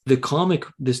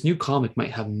 This new comic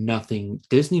might have nothing.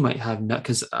 Disney might have not,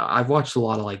 because I've watched a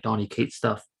lot of like Donny Cates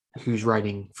stuff, who's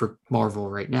writing for Marvel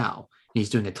right now. He's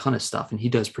doing a ton of stuff, and he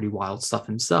does pretty wild stuff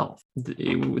himself.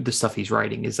 The stuff he's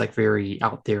writing is like very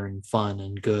out there and fun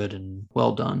and good and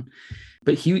well done.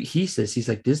 But he says, he's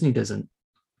like, Disney doesn't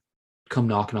come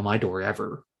knocking on my door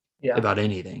ever about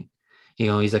anything. You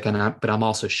know, he's like, but I'm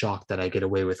also shocked that I get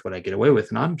away with what I get away with,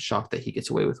 and I'm shocked that he gets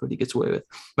away with what he gets away with.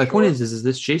 My point is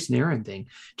this Jason Aaron thing.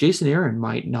 Jason Aaron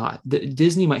might not.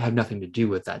 Disney might have nothing to do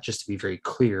with that, just to be very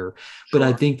clear. But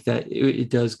I think that it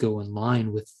does go in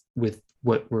line with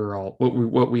what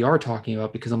we are talking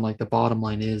about, because I'm like, the bottom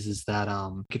line is that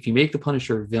if you make the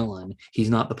Punisher a villain, he's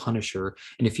not the Punisher,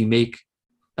 and if you make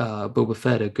Boba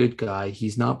Fett a good guy,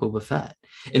 he's not Boba Fett.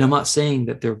 And I'm not saying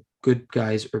that they're good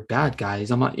guys or bad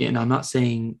guys. I'm not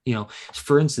saying, you know,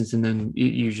 for instance, and then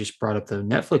you just brought up the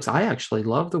Netflix. I actually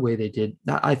love the way they did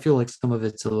that. I feel like some of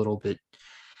it's a little bit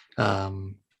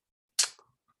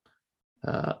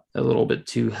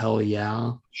too hell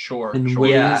yeah. Sure. I think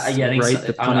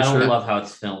right? I don't love how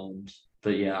it's filmed,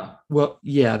 but yeah. Well,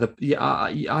 yeah,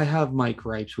 I have my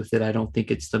gripes with it. I don't think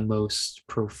it's the most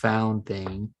profound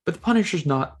thing, but the Punisher's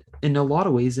not in a lot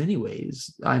of ways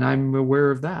anyways, and I'm aware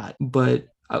of that. But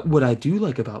what I do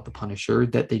like about the Punisher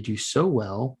that they do so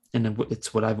well, and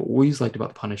it's what I've always liked about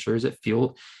the Punisher, is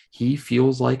he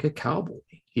feels like a cowboy.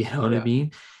 You know what I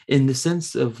mean? In the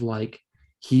sense of like,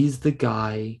 he's the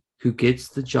guy who gets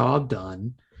the job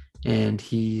done, and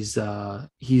he's the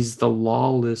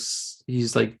lawless.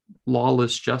 He's like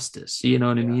lawless justice. You know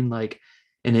what I mean? Like,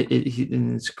 and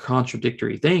it's a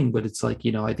contradictory thing, but it's like,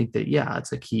 you know, I think that, yeah,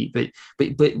 it's like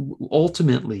but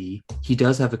ultimately he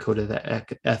does have a code of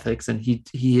ethics, and he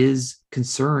is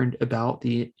concerned about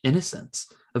the innocence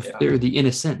of or the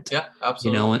innocent. Yeah,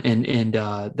 absolutely. You know, and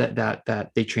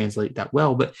that they translate that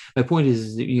well. But my point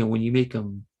is, you know, when you make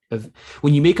him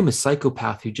a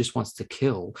psychopath who just wants to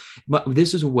kill, but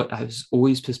this is what has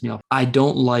always pissed me off. I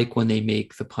don't like when they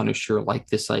make the Punisher like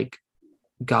this, like,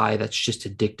 guy that's just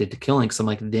addicted to killing. So I'm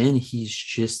like, then he's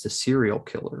just a serial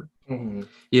killer. Mm-hmm.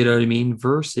 You know what I mean?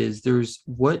 Versus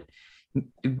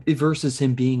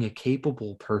him being a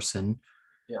capable person,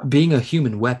 being a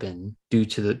human weapon due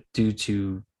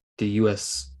to the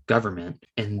US government,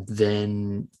 and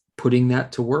then putting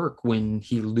that to work when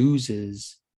he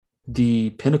loses the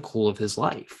pinnacle of his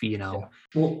life, you know.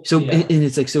 And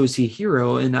it's like, so is he a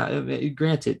hero? And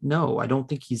granted, no, I don't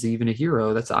think he's even a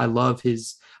hero. I love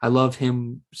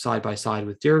him side by side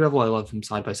with Daredevil. I love him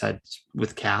side by side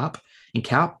with Cap, and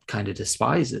Cap kind of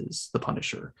despises the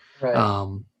Punisher. Right.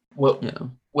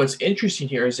 What's interesting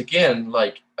here is, again,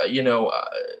 like, the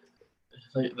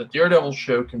Daredevil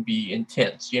show can be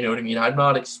intense. You know what I mean? I'm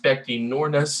not expecting nor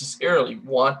necessarily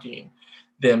wanting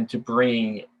them to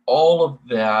bring all of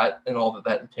that and all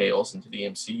that entails into the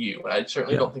MCU. And I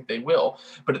certainly don't think they will.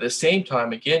 But at the same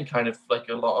time, again, kind of like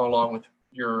along with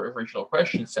your original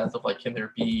question, Seth, of like, can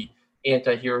there be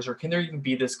anti-heroes, or can there even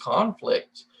be this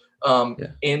conflict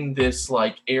in this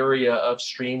like area of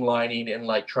streamlining and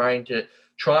like trying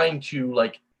to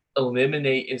like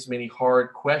eliminate as many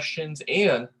hard questions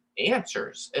and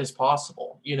answers as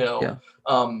possible, you know?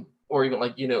 Or even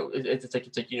like, you know, it's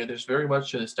like, you know, there's very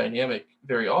much this dynamic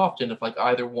very often of like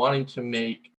either wanting to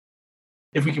make,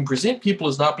 if we can present people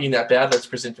as not being that bad, let's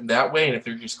present them that way. And if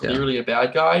they're just clearly a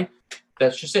bad guy,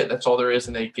 that's just it. That's all there is.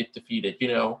 And they get defeated, you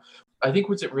know. I think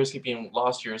what's at risk of being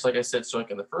lost here is, like I said, so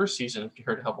like in the first season of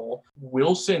Daredevil,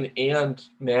 Wilson and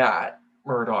Matt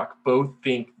Murdock both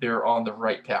think they're on the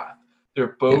right path.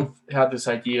 They're both have this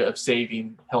idea of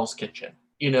saving Hell's Kitchen,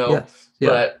 you know,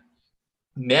 but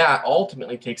Matt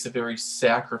ultimately takes a very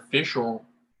sacrificial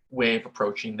way of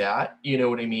approaching that, you know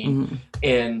what I mean? Mm-hmm.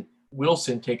 And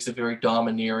Wilson takes a very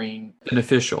domineering,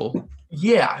 beneficial.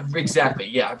 Yeah, exactly.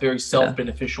 Yeah, very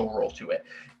self-beneficial role to it.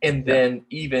 And then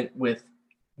even with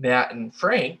Matt and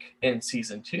Frank in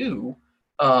season 2,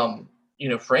 you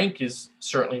know, Frank is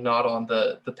certainly not on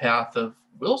the path of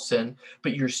Wilson,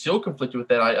 but you're still conflicted with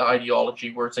that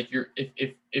ideology where it's like,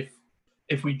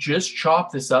 if we just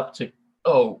chop this up to,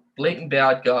 blatant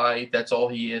bad guy, that's all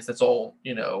he is, that's all,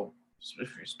 you know,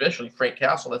 especially Frank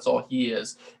Castle, that's all he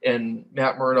is, and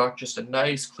Matt Murdock just a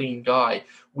nice, clean guy,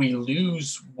 we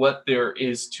lose what there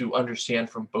is to understand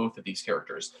from both of these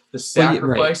characters. The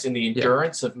sacrifice and the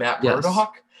endurance of Matt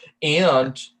Murdock,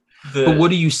 and the... But what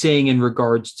are you saying in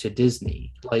regards to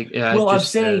Disney? Like,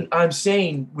 I'm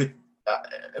saying with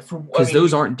Because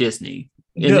those aren't Disney.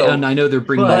 No, and I know they're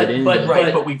bringing it in.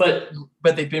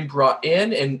 But they've been brought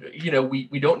in, and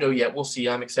we don't know yet. We'll see.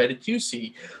 I'm excited to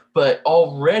see, but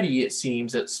already it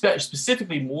seems that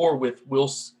specifically more with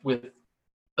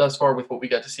thus far with what we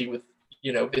got to see with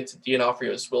Vincent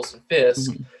D'Onofrio's Wilson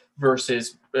Fisk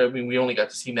versus we only got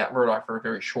to see Matt Murdock for a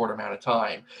very short amount of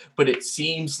time, but it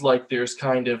seems like there's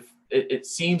kind of it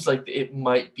seems like it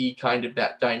might be kind of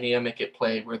that dynamic at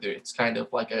play where it's kind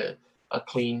of like a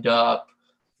cleaned up,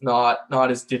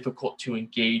 not as difficult to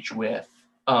engage with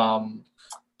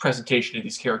presentation of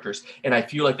these characters. And I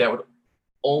feel like that would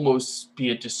almost be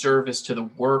a disservice to the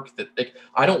work that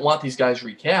I don't want these guys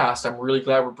recast. I'm really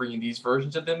glad we're bringing these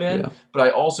versions of them in, but I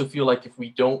also feel like if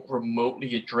we don't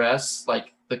remotely address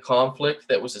like the conflict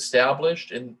that was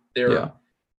established in their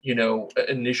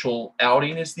initial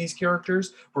outing as these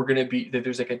characters, we're going to be that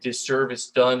there's like a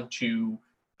disservice done to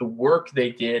the work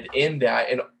they did in that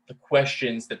and the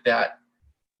questions that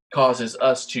causes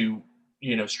us to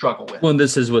struggle with. Well, and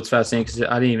this is what's fascinating because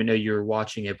I didn't even know you were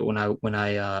watching it, but when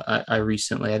I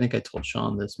recently, I think I told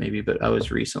Sean this maybe, but I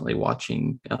was recently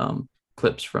watching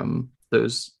clips from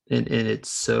those, and it's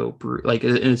so brutal. Like,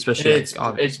 and especially it's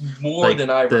more than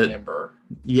I remember.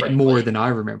 Yeah, frankly. More than I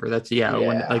remember. That's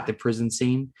when like the prison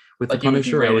scene with the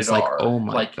Punisher, I was like, oh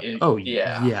my god,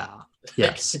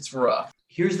 yes, it's rough.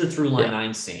 Here's the through line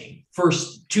I'm seeing.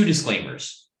 First, 2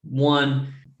 disclaimers.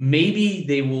 One, maybe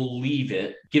they will leave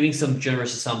it, giving some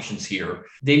generous assumptions here.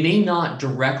 They may not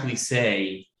directly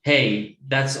say, hey,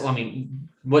 what's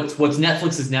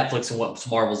Netflix is Netflix and what's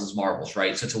Marvel's is Marvel's,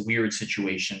 right? So it's a weird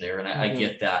situation there, and I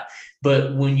get that.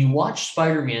 But when you watch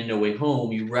Spider-Man No Way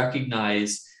Home, you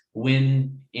recognize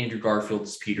when Andrew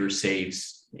Garfield's Peter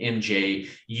saves MJ,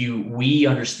 we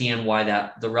understand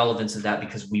why the relevance of that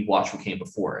because we watch what came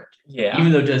before it. Yeah.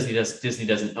 Even though Disney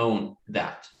doesn't own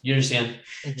that. You understand?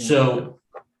 Mm-hmm. So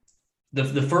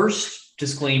the first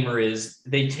disclaimer is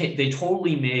they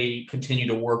totally may continue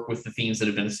to work with the themes that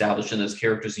have been established in those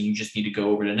characters, and you just need to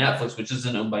go over to Netflix, which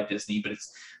isn't owned by Disney, but it's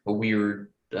a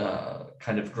weird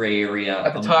kind of gray area.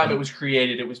 At the time it was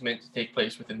created, it was meant to take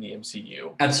place within the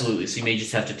MCU. Absolutely. So you may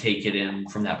just have to take it in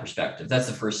from that perspective. That's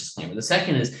the first disclaimer. The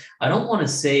second is I don't want to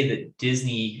say that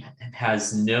Disney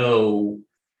has no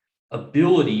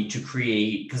ability to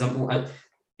create, because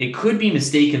it could be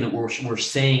mistaken that we're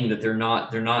saying that they're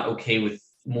not okay with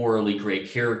morally gray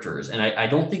characters. And I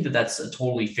don't think that that's a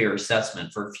totally fair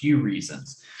assessment for a few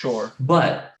reasons. Sure.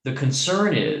 But the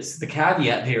concern is, the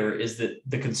caveat there is that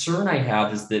the concern I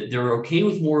have is that they're okay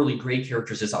with morally gray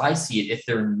characters as I see it if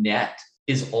their net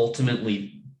is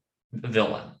ultimately a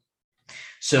villain.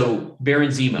 So Baron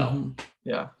Zemo,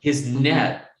 his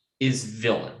net is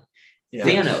villain. Yeah.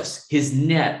 Thanos, his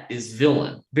net is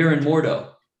villain. Baron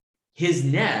Mordo, his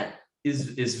net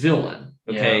is villain.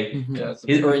 Okay,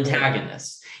 or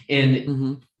antagonist.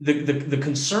 And the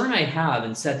concern I have,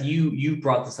 and Seth, you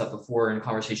brought this up before in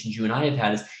conversations you and I have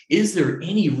had, is there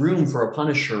any room for a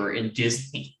Punisher in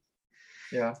Disney?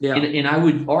 Yeah. And I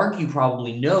would argue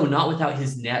probably no, not without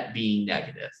his net being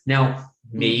negative. Now,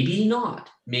 maybe not.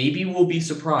 Maybe we'll be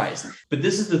surprised. But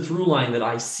this is the through line that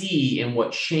I see in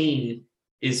what Shane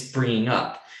is bringing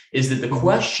up, is that the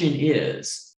question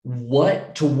is,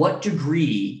 to what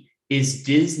degree is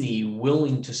Disney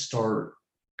willing to start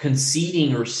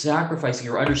conceding or sacrificing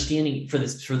or understanding for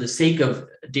the sake of,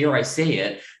 dare I say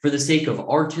it, for the sake of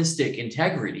artistic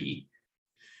integrity,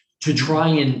 to try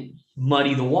and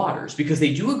muddy the waters? Because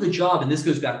they do a good job, and this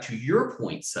goes back to your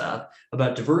point, Seth,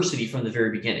 about diversity from the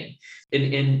very beginning.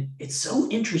 And it's so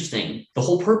interesting. The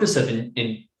whole purpose of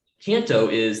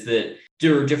Encanto is that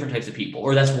there are different types of people,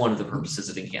 or that's one of the purposes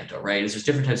of Encanto, right? Is there's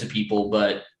different types of people,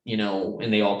 but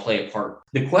and they all play a part.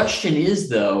 The question is,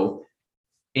 though,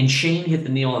 and Shane hit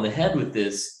the nail on the head with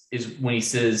this, is when he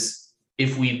says,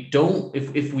 if we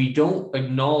don't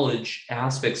acknowledge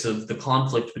aspects of the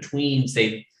conflict between,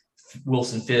 say,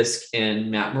 Wilson Fisk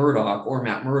and Matt Murdock, or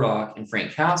Matt Murdock and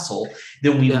Frank Castle,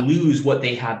 then we lose what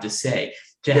they have to say.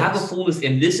 To have a fullness,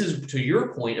 and this is to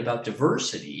your point about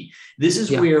diversity, this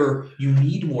is where you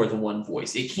need more than one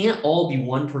voice. It can't all be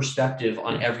one perspective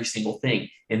on every single thing.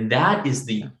 And that is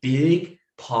the big,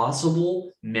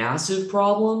 possible, massive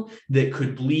problem that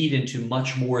could bleed into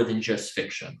much more than just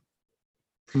fiction.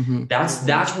 That's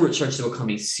where it starts to become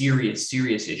a serious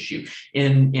issue.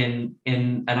 And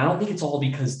I don't think it's all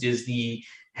because Disney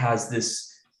has this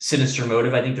sinister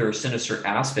motive. I think there are sinister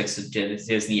aspects of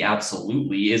Disney,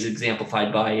 absolutely, is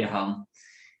exemplified by,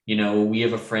 we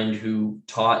have a friend who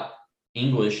taught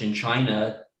English in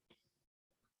China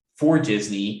for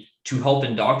Disney to help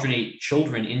indoctrinate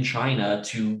children in China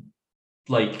to,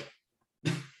 like,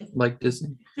 like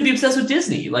Disney. To be obsessed with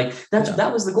Disney. Like Yeah.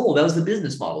 that was the goal. That was the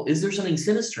business model. Is there something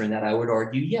sinister in that? I would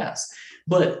argue yes.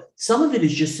 But some of it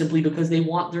is just simply because they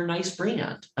want their nice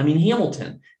brand. I mean,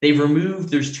 Hamilton, they've removed,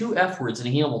 there's 2 F words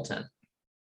in Hamilton.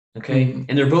 Okay. Mhm.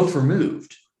 And they're both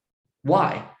removed.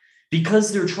 Why?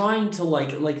 Because they're trying to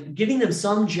like giving them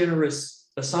some generous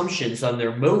assumptions on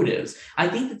their motives. I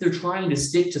think that they're trying to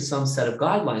stick to some set of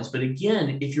guidelines. But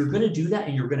again, if you're going to do that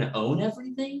and you're going to own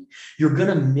everything, you're going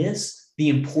to miss the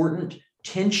important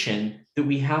tension that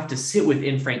we have to sit with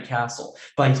in Frank Castle.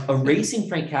 By erasing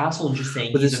Frank Castle and just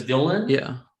saying he's a villain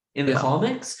in the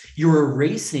comics, you're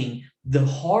erasing the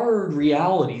hard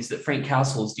realities that Frank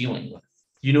Castle is dealing with.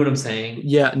 You know what I'm saying?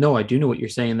 Yeah, no, I do know what you're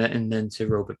saying. That, and then to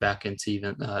rope it back into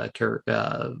even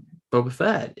Boba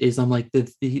Fett is, I'm like,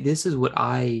 this is what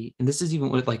and this is even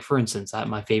what, like, for instance,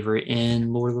 my favorite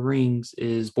in Lord of the Rings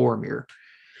is Boromir,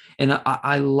 and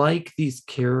I like these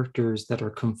characters that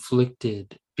are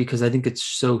conflicted because I think it's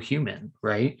so human,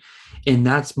 right? And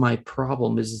that's my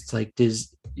problem. Is it's like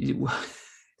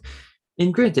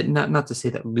and granted, not to say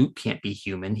that Luke can't be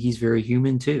human. He's very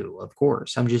human too, of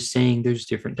course. I'm just saying there's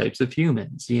different types of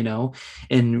humans, you know?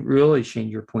 And really, Shane,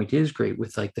 your point is great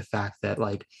with like the fact that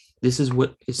like this is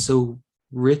what is so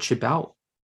rich about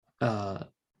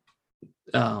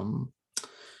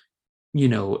you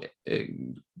know,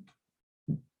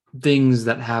 things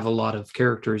that have a lot of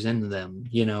characters in them,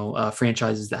 you know,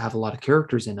 franchises that have a lot of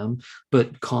characters in them,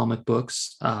 but comic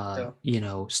books, you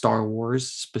know, Star Wars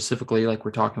specifically, like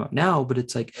we're talking about now, but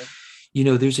it's like, you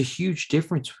know, there's a huge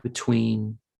difference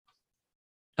between,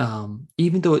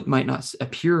 even though it might not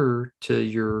appear to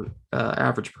your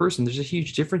average person, there's a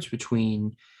huge difference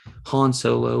between Han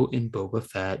Solo and Boba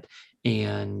Fett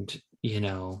and, you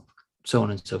know, so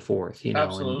on and so forth, you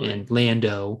know, and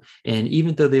Lando, and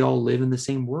even though they all live in the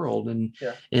same world, and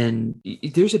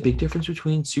there's a big difference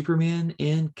between Superman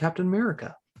and Captain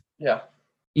America. Yeah.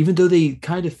 Even though they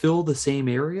kind of fill the same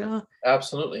area.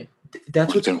 Absolutely.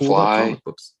 That's what's cool about comic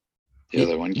books. The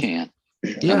other one can't.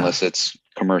 Yeah. Unless it's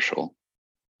commercial,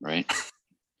 right?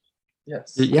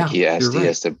 Yes. Yeah. He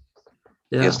has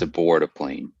to board a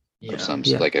plane. Of some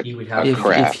like a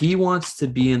craft. If he wants to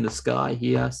be in the sky,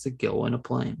 he has to go in a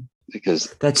plane.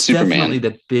 Because that's Superman, definitely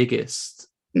the biggest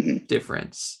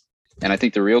difference. And I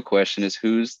think the real question is,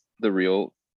 who's the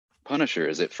real Punisher?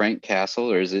 Is it Frank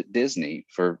Castle or is it Disney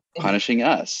for punishing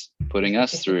us, putting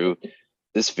us through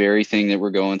this very thing that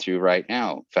we're going through right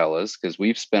now, fellas? Because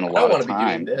we've spent a lot of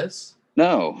time. Be doing this.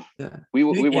 No, we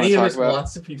want to talk about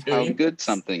how good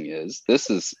something is. This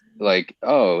is like,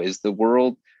 is the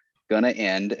world going to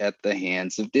end at the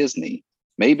hands of Disney?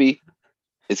 Maybe.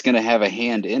 It's going to have a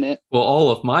hand in it. Well, all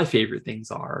of my favorite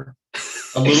things are.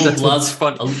 A little blood.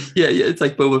 Fun. Yeah, it's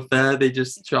like Boba Fett. They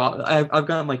just shot. I've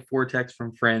gotten like 4 texts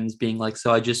from friends being like,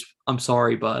 I'm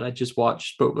sorry, bud. I just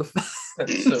watched Boba Fett.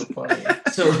 That's so funny.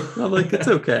 So I'm like, it's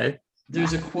okay.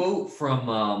 There's a quote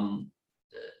from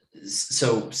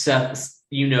so Seth,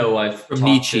 you know, from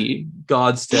Nietzsche.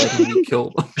 God's dead and he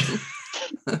killed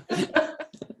him.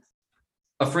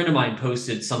 A friend of mine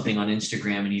posted something on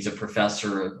Instagram, and he's a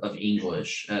professor of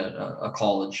English at a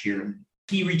college here.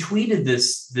 He retweeted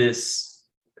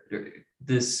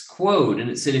this quote,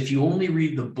 and it said, "If you only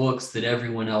read the books that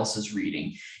everyone else is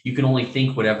reading, you can only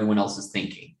think what everyone else is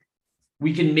thinking."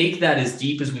 We can make that as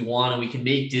deep as we want, and we can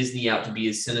make Disney out to be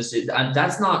as sinister.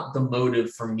 That's not the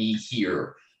motive for me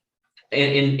here.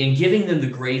 And giving them the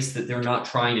grace that they're not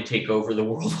trying to take over the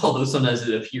world, although sometimes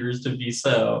it appears to be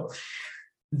so.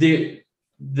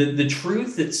 The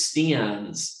truth that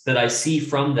stands that I see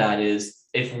from that is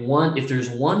if there's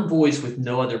one voice with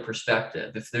no other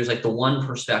perspective, if there's like the one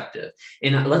perspective,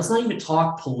 and let's not even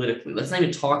talk politically, let's not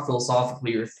even talk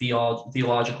philosophically or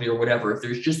theologically or whatever, if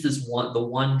there's just the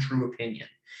one true opinion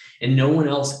and no one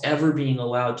else ever being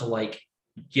allowed to like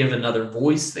give another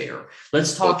voice there,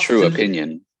 let's talk true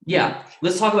opinion. Yeah,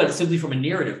 let's talk about it simply from a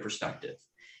narrative perspective.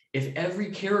 If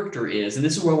every character is, and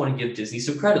this is where I want to give Disney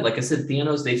some credit, like I said,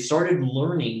 Thanos, they've started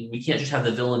learning. We can't just have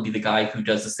the villain be the guy who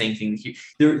does the same thing.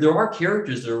 There are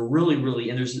characters that are really, really,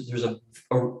 and there's a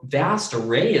vast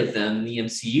array of them in the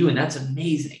MCU, and that's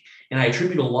amazing. And I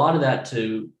attribute a lot of that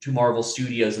to Marvel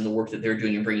Studios and the work that they're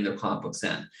doing and bringing their comic books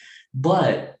in.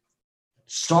 But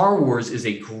Star Wars is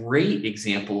a great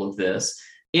example of this.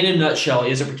 In a nutshell,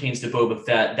 as it pertains to Boba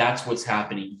Fett, that's what's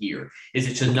happening here. Is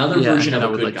it's another version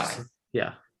of a good guy.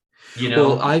 Yeah. You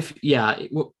know,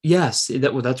 yes,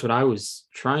 that's what I was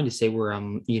trying to say. Where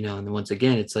you know, and once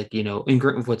again, it's like, you know,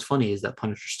 and what's funny is that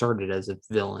Punisher started as a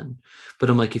villain, but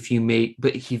I'm like,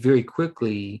 but he very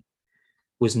quickly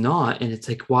was not, and it's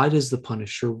like, why does the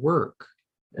Punisher work?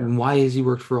 And why has he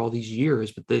worked for all these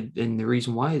years? And the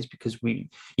reason why is because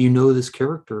this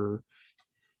character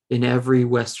in every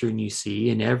Western you see,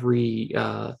 in every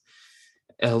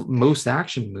most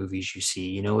action movies you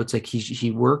see. It's like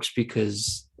he works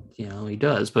because he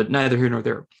does, but neither here nor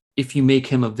there. If you make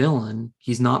him a villain,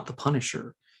 he's not the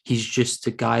Punisher. He's just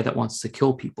a guy that wants to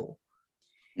kill people.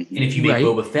 And if you make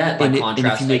Boba Fett, by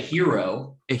contrast, a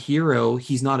hero,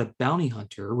 he's not a bounty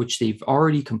hunter, which they've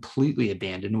already completely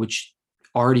abandoned, which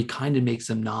already kind of makes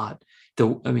him not.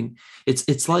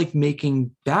 It's like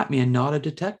making Batman not a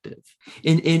detective.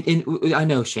 And I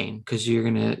know, Shane, because you're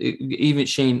gonna even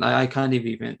Shane. I kind of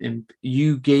even, and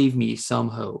you gave me some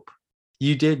hope.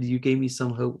 You did. You gave me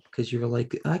some hope because you're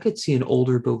like, I could see an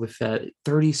older Boba Fett,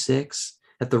 36,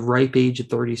 at the ripe age of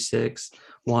 36,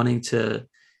 wanting to,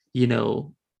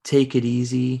 take it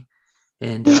easy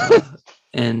and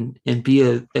and be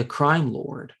a crime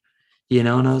lord, and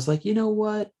I was like, you know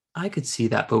what? I could see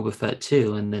that Boba Fett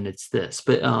too. And then it's this,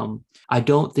 but I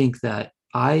don't think that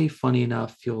funny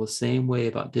enough, feel the same way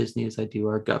about Disney as I do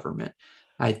our government.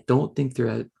 I don't think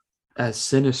they're as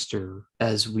sinister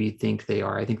as we think they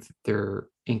are. I think that they're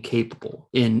incapable.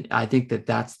 And I think that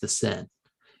that's the sin.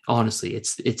 Honestly,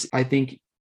 I think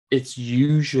it's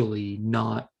usually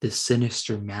not the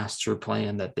sinister master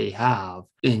plan that they have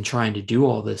in trying to do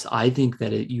all this. I think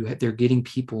that they're getting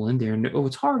people in there, and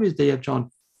what's hard is they have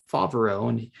Jon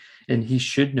Favreau, and he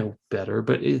should know better,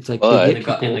 but it's like they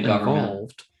get people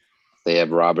involved. They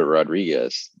have Robert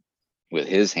Rodriguez with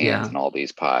his hands in all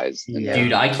these pies.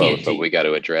 Dude, I can't. But we got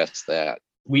to address that.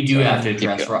 We do have to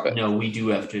address. No, we do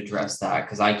have to address that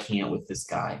because I can't with this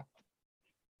guy.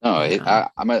 No,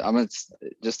 I'm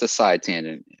just a side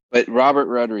tangent. But Robert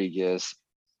Rodriguez,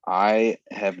 I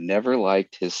have never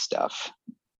liked his stuff.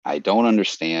 I don't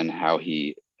understand how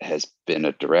he has been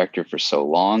a director for so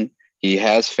long. He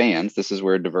has fans. This is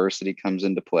where diversity comes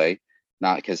into play.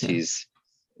 Not because his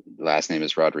last name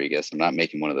is Rodriguez. I'm not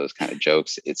making one of those kind of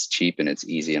jokes. It's cheap and it's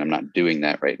easy, and I'm not doing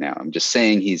that right now. I'm just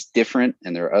saying he's different,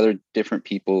 and there are other different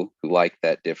people who like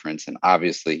that difference, and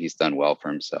obviously he's done well for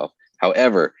himself.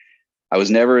 However, I was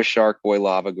never a Shark Boy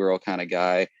Lava Girl kind of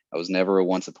guy. I was never a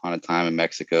Once Upon a Time in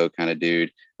Mexico kind of dude.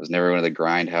 I was never one of the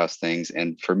Grindhouse things.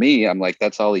 And for me, I'm like,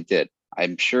 that's all he did.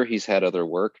 I'm sure he's had other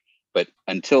work, but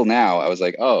until now, I was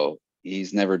like, oh,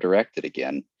 he's never directed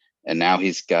again. And now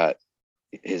he's got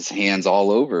his hands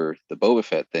all over the Boba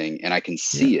Fett thing. And I can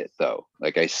see it though.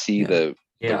 Like I see the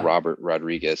Robert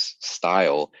Rodriguez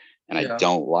style, and I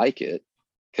don't like it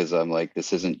because I'm like,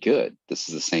 this isn't good. This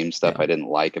is the same stuff I didn't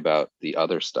like about the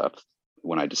other stuff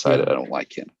when I decided I don't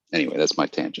like him. Anyway, that's my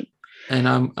tangent. And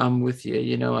I'm with you.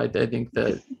 I think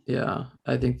that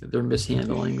I think that they're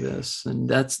mishandling this, and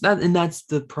that's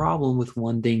the problem with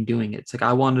One Thing doing it. It's like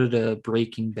I wanted a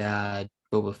Breaking Bad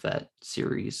Boba Fett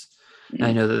series. And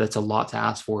I know that that's a lot to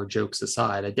ask for, jokes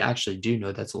aside. I actually do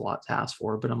know that's a lot to ask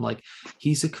for, but I'm like,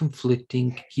 he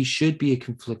should be a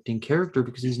conflicting character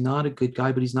because he's not a good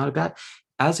guy, but he's not a bad.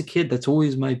 As a kid, that's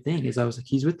always my thing is I was like,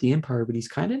 he's with the Empire, but he's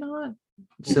kind of not.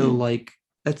 So like,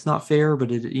 that's not fair, but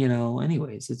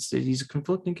anyways, he's a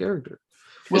conflicting character.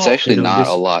 It's actually not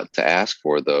a lot to ask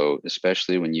for though,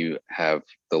 especially when you have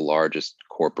the largest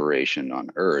corporation on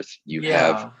earth. You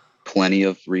have plenty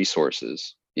of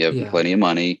resources. You have plenty of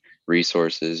money,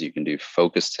 resources. You can do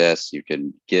focus tests. You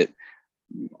can get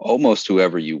almost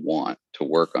whoever you want to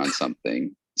work on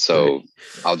something. So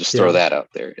I'll just throw that out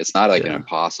there. It's not like an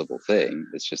impossible thing.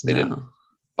 It's just they didn't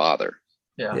bother.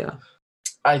 Yeah.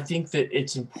 I think that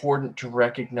it's important to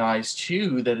recognize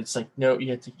too that it's like, no,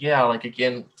 you have to, like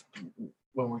again,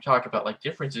 when we're talking about like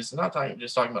differences, I'm not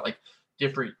just talking about like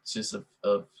differences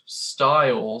of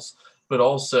styles, but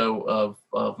also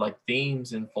of like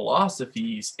themes and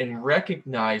philosophies, and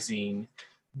recognizing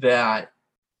that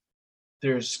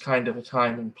there's kind of a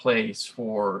time and place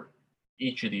for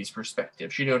each of these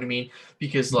perspectives, you know what I mean?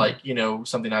 Because like,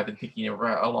 something I've been thinking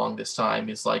along this time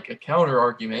is like a counter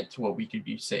argument to what we could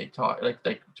be saying,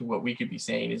 to what we could be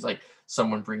saying is like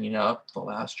someone bringing up The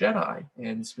Last Jedi,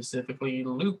 and specifically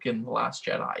Luke in The Last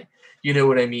Jedi, you know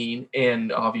what I mean?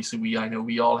 And obviously I know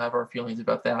we all have our feelings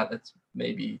about that. That's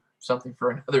maybe something for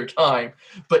another time,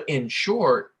 but in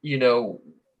short,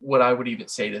 what I would even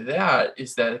say to that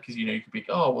is that, because you could be,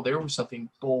 oh well, there was something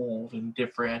bold and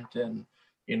different, and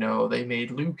they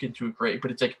made Luke into a great, but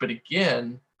it's like, but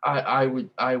again, I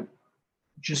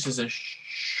just as a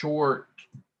short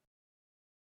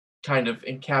kind of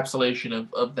encapsulation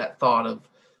of that thought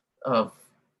of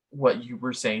what you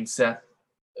were saying, Seth,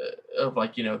 of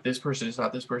like, this person is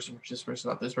not this person, this person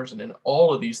is not this person, and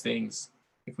all of these things,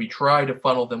 if we try to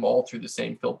funnel them all through the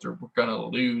same filter, we're going to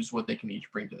lose what they can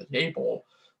each bring to the table.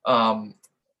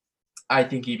 I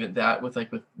think even that with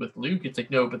Luke, it's like,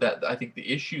 no, but that I think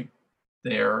the issue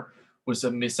there was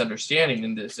a misunderstanding,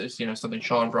 and this is, something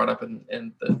Sean brought up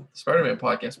in the Spider-Man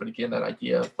podcast, but again, that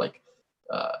idea of like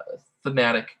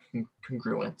thematic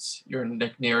congruence, your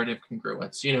narrative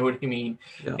congruence, you know what I mean?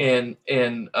 Yeah.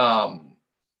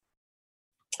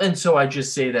 And so I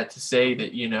just say that to say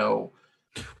that,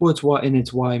 well,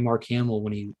 it's why Mark Hamill,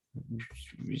 when he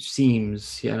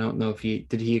seems, I don't know if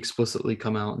he explicitly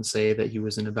come out and say that he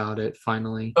wasn't about it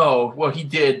finally. Oh, well, he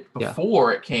did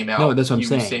before it came out. No, that's what I'm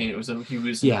saying. Was saying he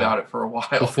was about it for a while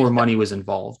before money was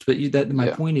involved. But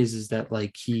my point is that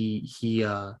like he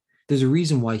there's a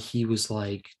reason why he was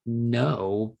like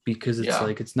no, because it's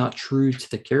like it's not true to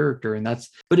the character, and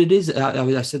but it is.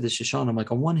 I said this to Sean. I'm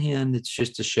like, on one hand, it's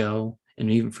just a show, and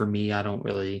even for me, I don't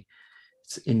really.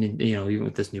 Even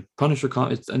with this new Punisher,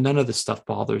 none of this stuff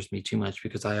bothers me too much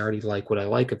because I already like what I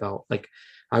like about. Like,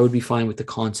 I would be fine with the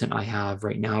content I have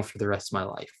right now for the rest of my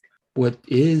life. What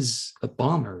is a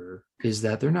bummer is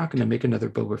that they're not going to make another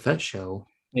Boba Fett show.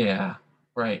 Yeah,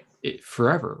 right.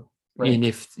 Forever. Right. And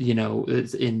if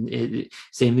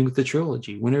same thing with the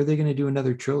trilogy. When are they going to do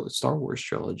another Star Wars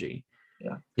trilogy?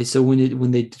 Yeah. And so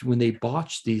when they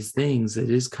botch these things,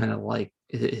 it is kind of like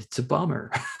it's a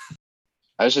bummer.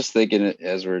 I was just thinking,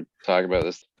 as we're talking about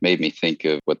this, made me think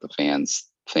of what the fans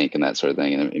think and that sort of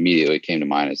thing. And immediately it came to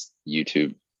mind is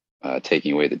YouTube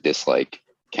taking away the dislike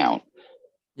count.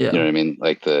 Yeah. You know what I mean?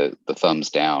 Like the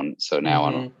thumbs down. So now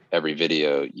on every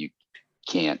video, you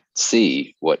can't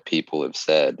see what people have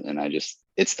said. And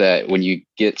it's that when you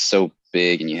get so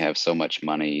big and you have so much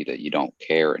money that you don't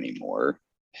care anymore.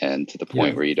 And to the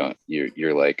point where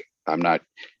you're like, I'm not,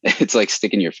 it's like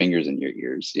sticking your fingers in your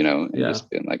ears, and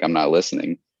just being like, I'm not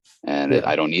listening, and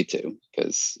I don't need to,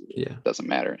 because it doesn't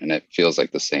matter. And it feels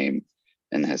like the same,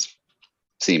 and has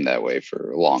seemed that way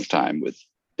for a long time with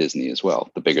Disney as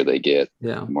well. The bigger they get,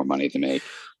 the more money they make.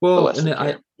 Well,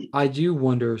 and I do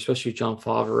wonder, especially Jon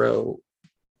Favreau,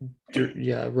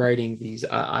 writing these,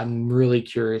 I'm really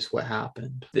curious what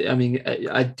happened. I mean,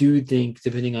 I do think,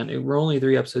 depending on, we're only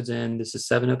 3 episodes in, this is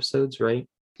 7 episodes, right?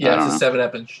 Yeah, it's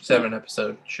a 7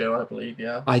 episode show, I believe.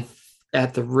 Yeah.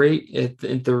 At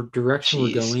the direction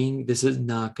we're going, this is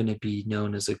not going to be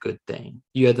known as a good thing.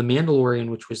 You had The Mandalorian,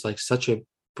 which was like such a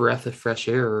breath of fresh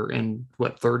air in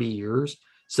 30 years.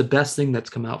 It's the best thing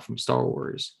that's come out from Star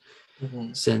Wars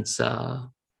since the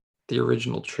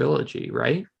original trilogy,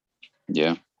 right?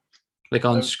 Yeah. Like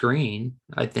on screen,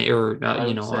 I think, or I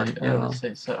would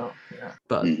say so. Yeah.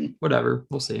 But whatever,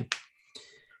 we'll see.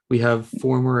 We have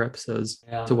 4 more episodes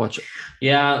to watch.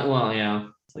 Yeah, well, yeah.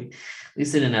 It's like, at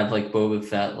least they didn't have like Boba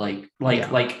Fett, like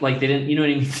they didn't, you know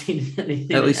what I mean? they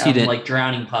at least have he didn't like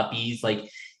drowning puppies like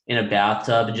in a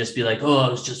bathtub and just be like, oh, I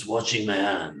was just washing my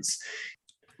hands.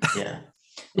 Yeah,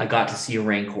 I got to see a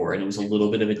Rancor and it was a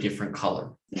little bit of a different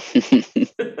color.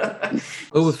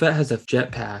 Boba Fett has a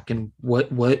jetpack, and what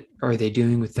are they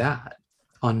doing with that?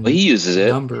 He uses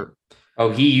it. Oh,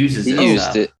 he uses it. He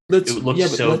used it. It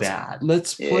looks so bad.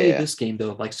 Let's play this game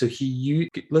though. Like, so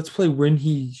let's play when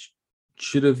he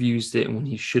should have used it and when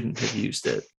he shouldn't have used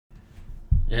it.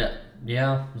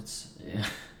 Yeah, it's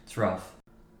rough.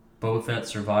 Boba Fett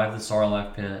survived the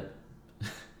Sarlacc pit.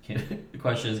 The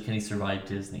question is, can he survive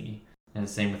Disney? And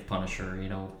the same with Punisher.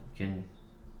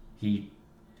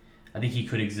 I think he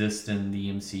could exist in the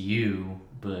MCU,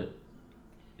 but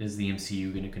is the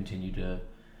MCU going to continue to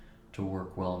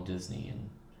work well in Disney? And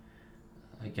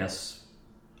I guess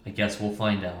we'll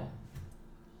find out.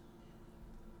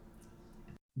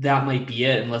 That might be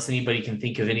it, unless anybody can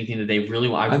think of anything that they really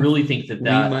want. I really think that we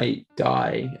might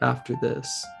die after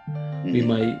this. We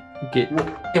might get.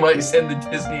 You might send the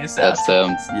Disney assassins. That's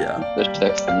them. Yeah, they're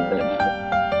texting right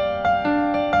now.